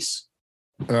case.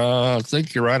 I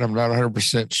think you're right. I'm not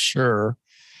 100% sure,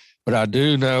 but I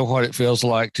do know what it feels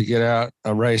like to get out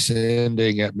a race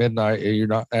ending at midnight and you're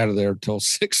not out of there until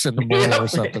 6 in the morning or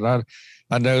something.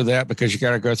 I know that because you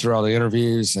got to go through all the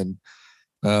interviews, and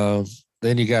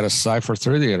then you got to cipher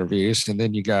through the interviews, and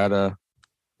then you got to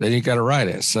write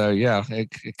it. So yeah,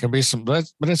 it can be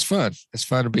but it's fun. It's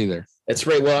fun to be there. That's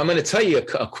right. Well, I'm going to tell you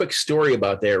a quick story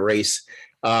about that race.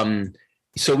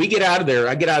 So we get out of there.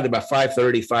 I get out of there about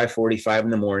 5:30, 5:45 in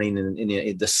the morning,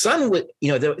 and the sun would,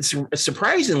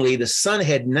 surprisingly, the sun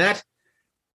had not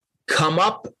come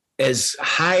up as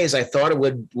high as I thought it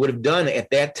would have done at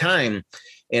that time.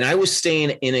 And I was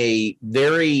staying in a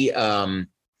very,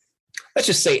 let's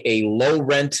just say, a low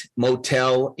rent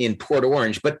motel in Port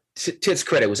Orange, but to its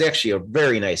credit, it was actually a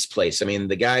very nice place. I mean,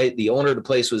 the owner of the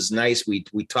place was nice. We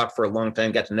talked for a long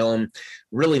time, got to know him.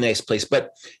 Really nice place.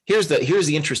 But here's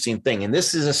the interesting thing. And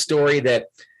this is a story that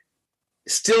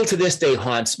still to this day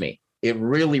haunts me. It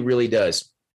really, really does.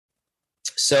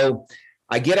 So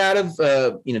I get out of,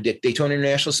 Daytona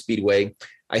International Speedway.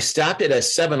 I stopped at a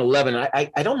 7-Eleven. I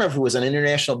don't remember if it was on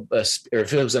International or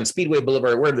if it was on Speedway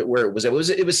Boulevard, where it was.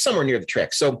 It was somewhere near the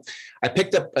track. So I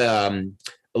picked up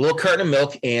a little carton of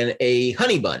milk and a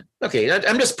honey bun. Okay,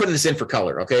 I'm just putting this in for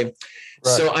color. Okay, right.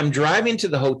 So I'm driving to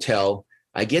the hotel.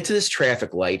 I get to this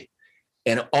traffic light,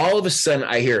 and all of a sudden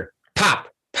I hear pop,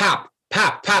 pop,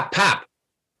 pop, pop, pop.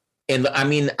 And I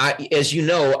mean, as you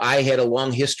know, I had a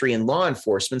long history in law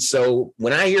enforcement. So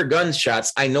when I hear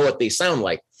gunshots, I know what they sound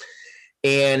like.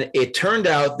 And it turned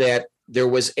out that there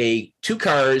was two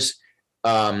cars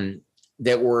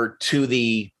that were to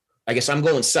the, I guess I'm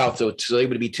going south, so they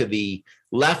would be to the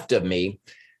left of me.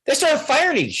 They started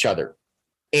firing at each other.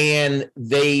 And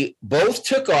they both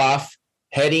took off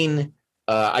heading,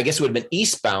 I guess it would have been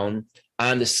eastbound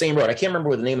on the same road. I can't remember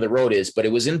what the name of the road is, but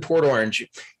it was in Port Orange.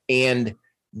 And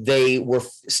they were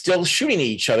still shooting at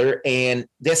each other. And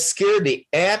that scared the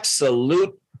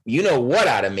absolute you-know-what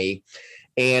out of me.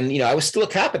 And, I was still a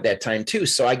cop at that time, too.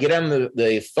 So I get on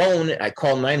the phone, I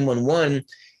call 911,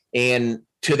 and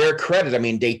to their credit, I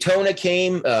mean, Daytona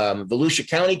came, Volusia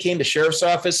County came, the sheriff's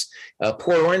office,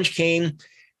 Port Orange came.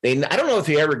 I don't know if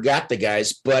they ever got the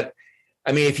guys, but,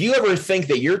 I mean, if you ever think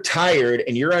that you're tired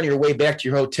and you're on your way back to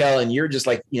your hotel and you're just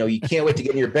like, you can't wait to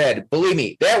get in your bed, believe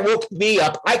me, that woke me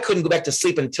up. I couldn't go back to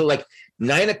sleep until like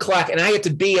 9 o'clock, and I had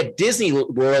to be at Disney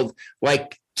World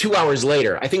like 2 hours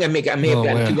later. I think I may have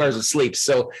gotten 2 hours of sleep.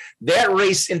 So that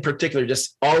race in particular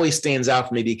just always stands out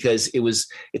for me because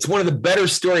it's one of the better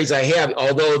stories I have,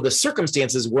 although the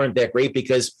circumstances weren't that great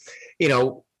because,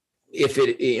 if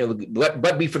it,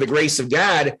 but be for the grace of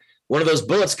God, one of those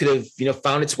bullets could have,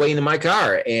 found its way into my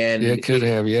car. And it could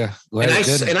have, yeah.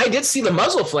 And I did see the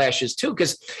muzzle flashes too,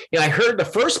 because, I heard the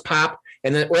first pop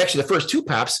and then, or actually the first two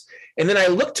pops. And then I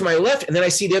look to my left and then I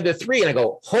see the other three and I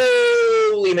go,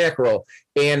 holy mackerel.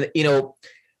 And,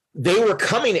 they were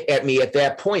coming at me at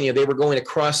that point. They were going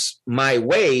across my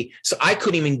way. So I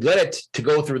couldn't even get it to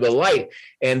go through the light.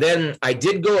 And then I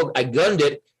gunned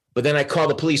it, but then I called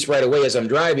the police right away as I'm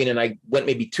driving. And I went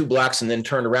maybe 2 blocks and then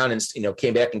turned around and,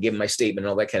 came back and gave my statement and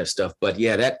all that kind of stuff. But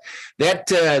yeah,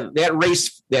 that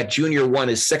race that Junior won,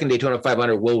 his second Daytona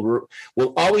 500 will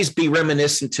always be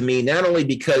reminiscent to me, not only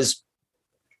because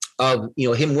of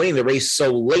him winning the race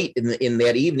so late in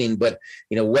that evening, but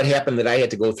what happened that I had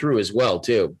to go through as well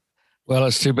too. Well,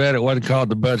 it's too bad it wasn't called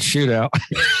the Bud Shootout.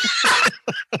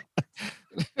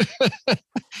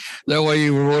 That way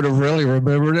you would have really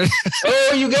remembered it.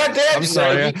 Oh, you got that? I'm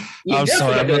sorry. I'm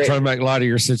sorry. I'm not trying to make light of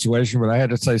your situation, but I had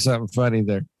to say something funny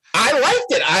there. I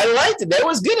liked it. That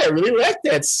was good. I really liked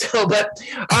that. So, but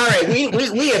all right,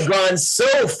 we have gone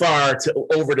so far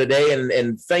over today,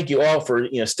 and thank you all for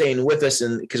staying with us,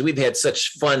 and because we've had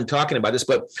such fun talking about this.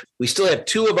 But we still have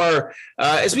 2 of our,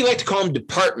 as we like to call them,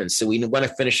 departments. So we want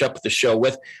to finish up the show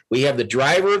with. We have the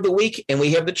driver of the week, and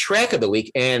we have the track of the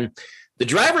week. And the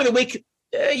driver of the week,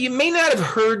 you may not have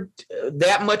heard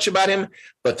that much about him,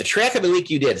 but the track of the week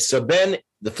you did. So Ben,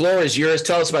 the floor is yours.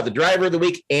 Tell us about the driver of the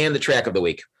week and the track of the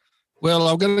week. Well,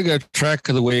 I'm going to go track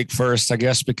of the week first, I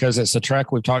guess, because it's a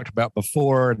track we've talked about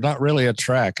before. Not really a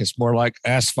track. It's more like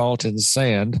asphalt and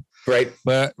sand. Right.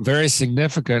 But very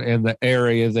significant in the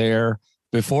area there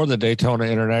before the Daytona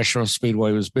International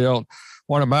Speedway was built.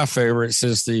 One of my favorites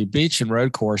is the beach and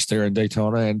road course there in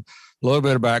Daytona. And a little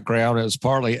bit of background, it was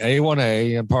partly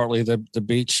A1A and partly the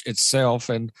beach itself.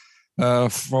 And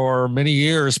for many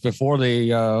years before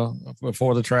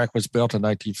the track was built in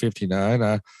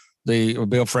 1959, the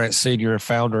Bill France Sr.,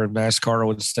 founder of NASCAR,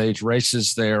 would stage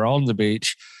races there on the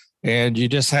beach, and you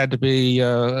just had to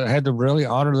really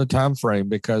honor the time frame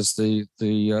because the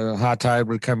high tide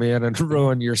would come in and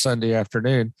ruin your Sunday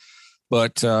afternoon.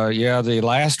 But the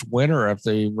last winner of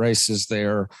the races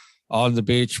there on the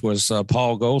beach was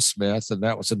Paul Goldsmith, and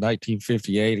that was in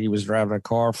 1958. He was driving a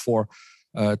car for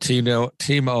team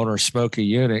owner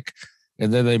Smokey Unick,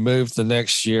 and then they moved the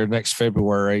next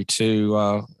February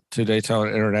to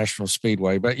Daytona International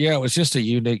Speedway. But yeah, it was just a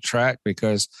unique track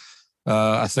because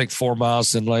I think 4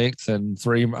 miles in length and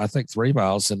 3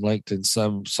 miles in length in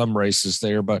some races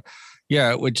there. But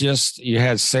yeah, you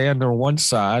had sand on one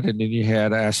side and then you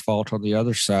had asphalt on the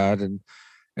other side, and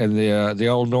the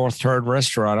old North Turn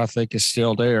restaurant, I think, is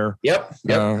still there. Yep.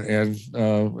 But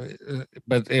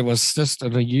it was just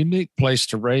a unique place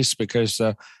to race because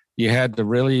you had to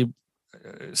really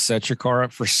set your car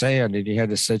up for sand, and you had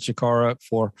to set your car up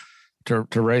to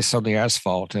race on the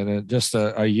asphalt, and it just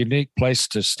a unique place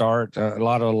to start. A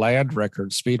lot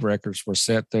of speed records were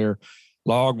set there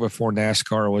long before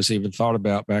NASCAR was even thought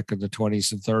about back in the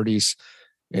 20s and 30s.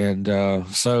 And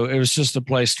so it was just a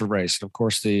place to race. And of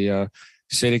course, the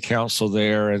city council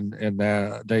there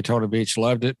and Daytona Beach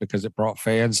loved it because it brought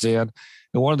fans in.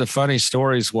 And one of the funny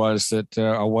stories was that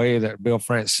a way that Bill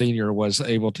France Sr. was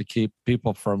able to keep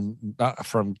people from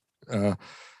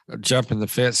jumping the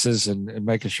fences and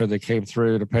making sure they came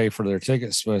through to pay for their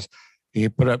tickets was he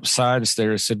put up signs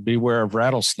there that said, "Beware of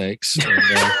rattlesnakes." And,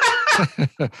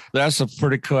 that's a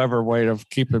pretty clever way of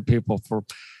keeping people from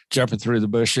jumping through the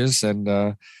bushes.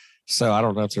 And so I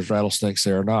don't know if there's rattlesnakes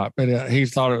there or not, but he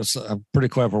thought it was a pretty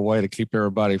clever way to keep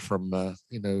everybody from,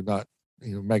 not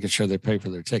making sure they pay for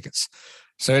their tickets.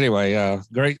 So anyway,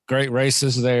 great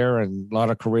races there, and a lot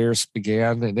of careers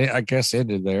began and I guess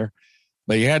ended there.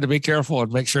 But you had to be careful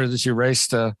and make sure that you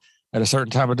raced at a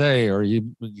certain time of day, or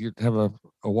you'd have a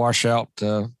washout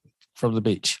from the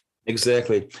beach.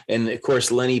 Exactly. And of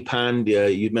course, Lenny Pond,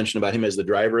 you'd mentioned about him as the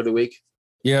driver of the week.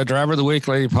 Yeah, driver of the week,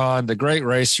 Lenny Pond, the great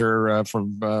racer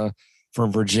from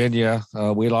Virginia.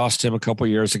 We lost him a couple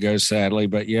of years ago, sadly.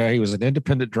 But yeah, he was an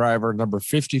independent driver. Number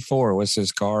 54 was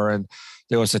his car, and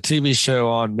there was a TV show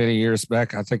on many years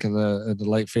back, I think in the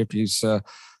late 50s. It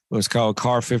was called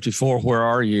Car 54. Where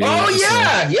Are You? Oh,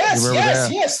 yeah.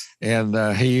 Yes.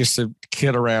 And he used to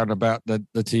kid around about the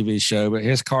TV show, but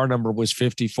his car number was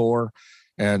 54.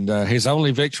 And his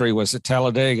only victory was at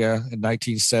Talladega in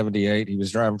 1978. He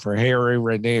was driving for Harry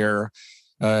Rainier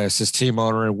as his team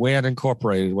owner, and Wynn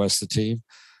Incorporated was the team.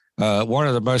 One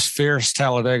of the most fierce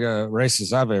Talladega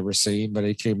races I've ever seen, but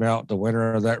he came out the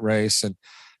winner of that race and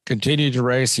continued to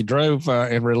race. He drove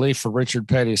in relief for Richard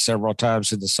Petty several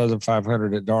times in the Southern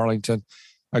 500 at Darlington.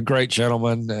 A great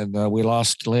gentleman, and we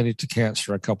lost Lenny to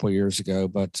cancer a couple of years ago,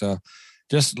 but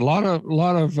just a lot of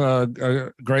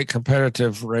great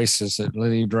competitive races that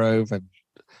Lenny drove. And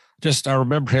just, I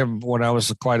remember him when I was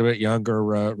quite a bit younger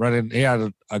running. He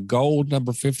had a gold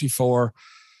number 54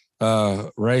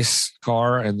 race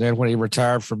car. And then when he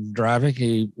retired from driving,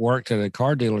 he worked at a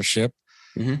car dealership,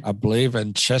 I believe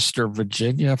in Chester,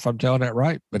 Virginia, if I'm telling that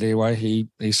right. But anyway, he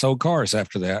sold cars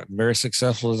after that, and very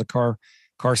successful as a car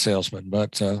salesman,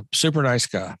 but super nice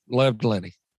guy. Loved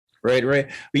Lenny. Right.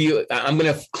 I'm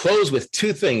going to close with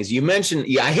two things. You mentioned,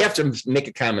 I have to make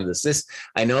a comment on this.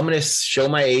 I know I'm going to show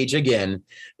my age again,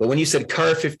 but when you said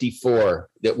Car 54,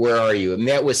 Where Are You? And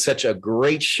that was such a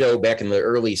great show back in the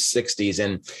early 60s.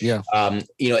 And,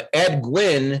 Ed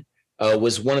Gwynn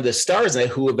was one of the stars in it,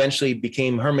 who eventually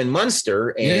became Herman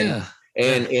Munster. And,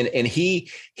 and he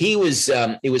was,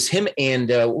 it was him and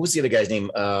what was the other guy's name?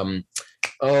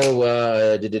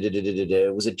 Was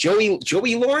it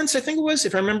Joey Lawrence? I think it was,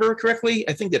 if I remember correctly.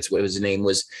 I think that's what his name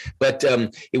was. But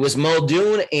it was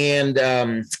Muldoon and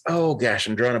I'm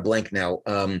drawing a blank now.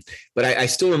 But I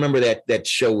still remember that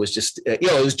show was just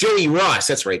it was Joey Ross.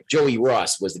 That's right, Joey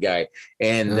Ross was the guy.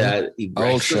 And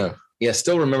old show. Yeah,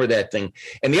 still remember that thing.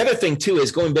 And the other thing too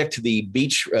is going back to the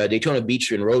beach, Daytona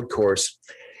Beach and Road Course.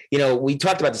 We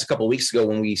talked about this a couple of weeks ago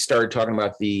when we started talking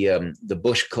about the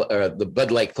Bud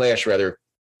Light Clash rather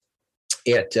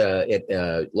at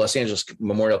Los Angeles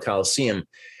Memorial Coliseum.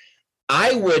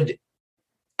 I'm going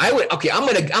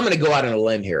to go out on a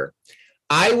limb here.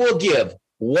 I will give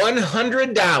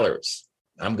 $100.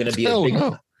 I'm going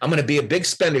to be a big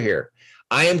spender here.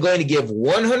 I am going to give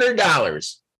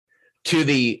 $100 to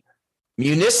the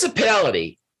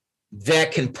municipality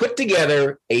that can put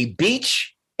together a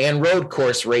beach and road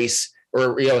course race,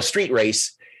 or a street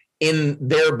race in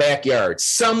their backyard.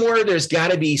 Somewhere there's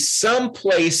got to be some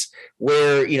place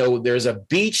where, there's a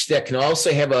beach that can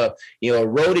also have a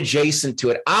road adjacent to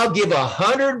it. I'll give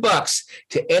 $100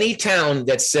 to any town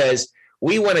that says,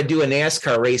 we want to do a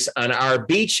NASCAR race on our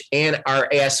beach and our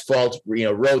asphalt,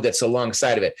 road that's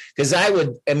alongside of it. Because that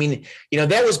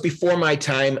was before my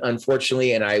time,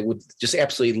 unfortunately, and I would just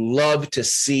absolutely love to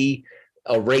see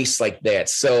a race like that.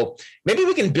 So maybe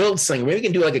we can build something. Maybe we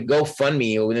can do like a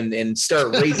GoFundMe and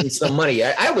start raising some money.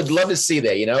 I would love to see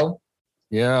that,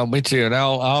 Yeah, me too. And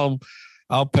I'll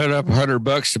put up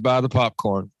 $100 to buy the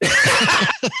popcorn.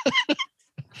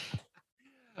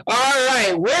 All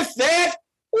right. With that,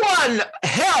 one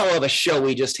hell of a show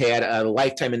we just had on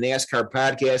Lifetime in NASCAR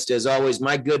podcast. As always,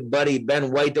 my good buddy Ben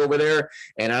White over there,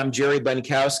 and I'm Jerry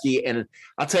Bunkowski. And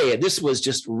I'll tell you, this was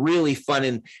just really fun.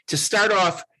 And to start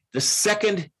off the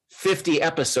second 50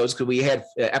 episodes, because we had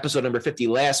episode number 50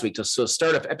 last week, so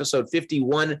start off episode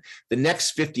 51, the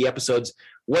next 50 episodes.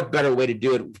 What better way to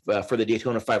do it for the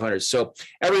Daytona 500? So,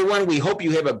 everyone, we hope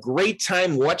you have a great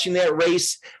time watching that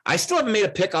race. I still haven't made a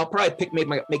pick. I'll probably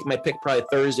make my pick probably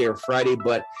Thursday or Friday,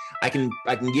 but I can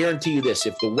guarantee you this: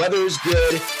 if the weather's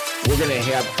good, we're going to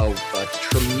have a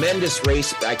tremendous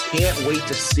race. I can't wait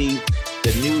to see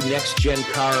the new next-gen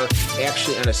car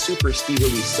actually on a super speedway.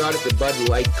 We saw it at the Bud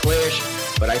Light Clash,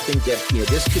 but I think that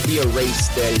this could be a race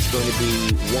that is going to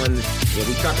be one.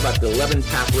 We talked about the 11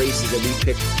 top races that we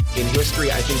picked in history.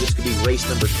 I think this could be race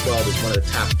number 12 as one of the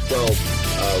top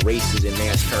 12 races in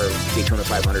NASCAR Daytona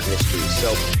 500 history.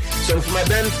 So for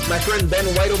my friend Ben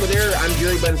White over there, I'm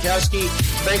Jerry Bunkowski.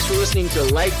 Thanks for listening to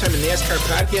Lifetime in NASCAR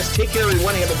podcast. Take care,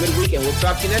 everyone. Have a good week, and we'll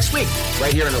talk to you next week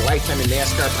right here on the Lifetime in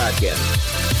NASCAR podcast.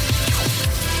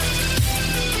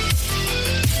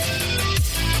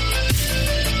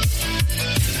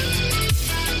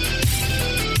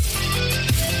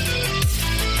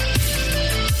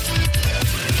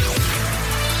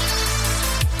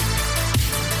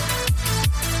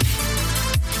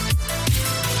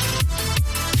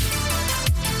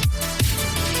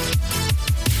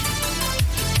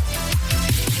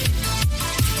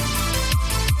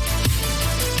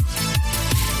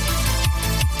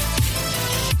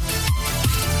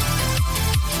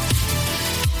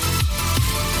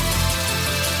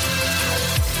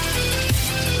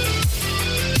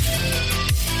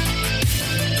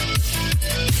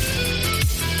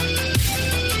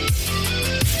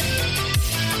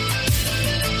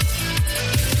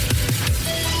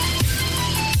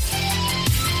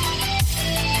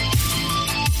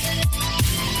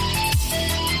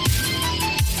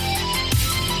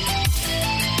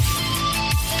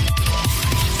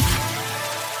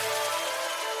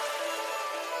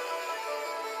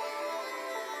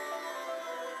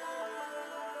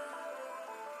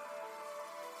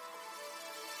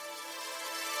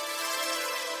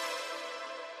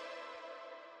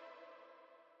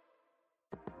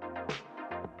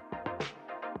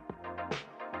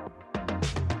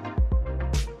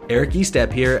 Eric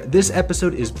Estep here. This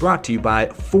episode is brought to you by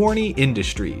Forney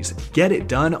Industries. Get it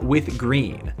done with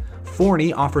green.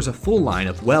 Forney offers a full line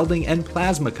of welding and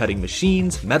plasma cutting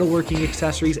machines, metalworking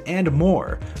accessories, and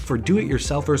more. For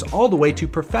do-it-yourselfers all the way to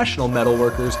professional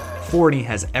metalworkers, Forney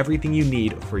has everything you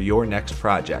need for your next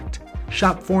project.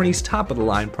 Shop Forney's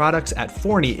top-of-the-line products at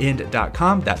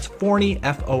forneyInd.com. That's Forney,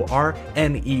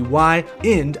 F-O-R-N-E-Y,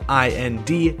 Ind,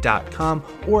 I-N-D.com,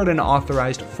 or at an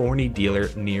authorized Forney dealer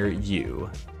near you.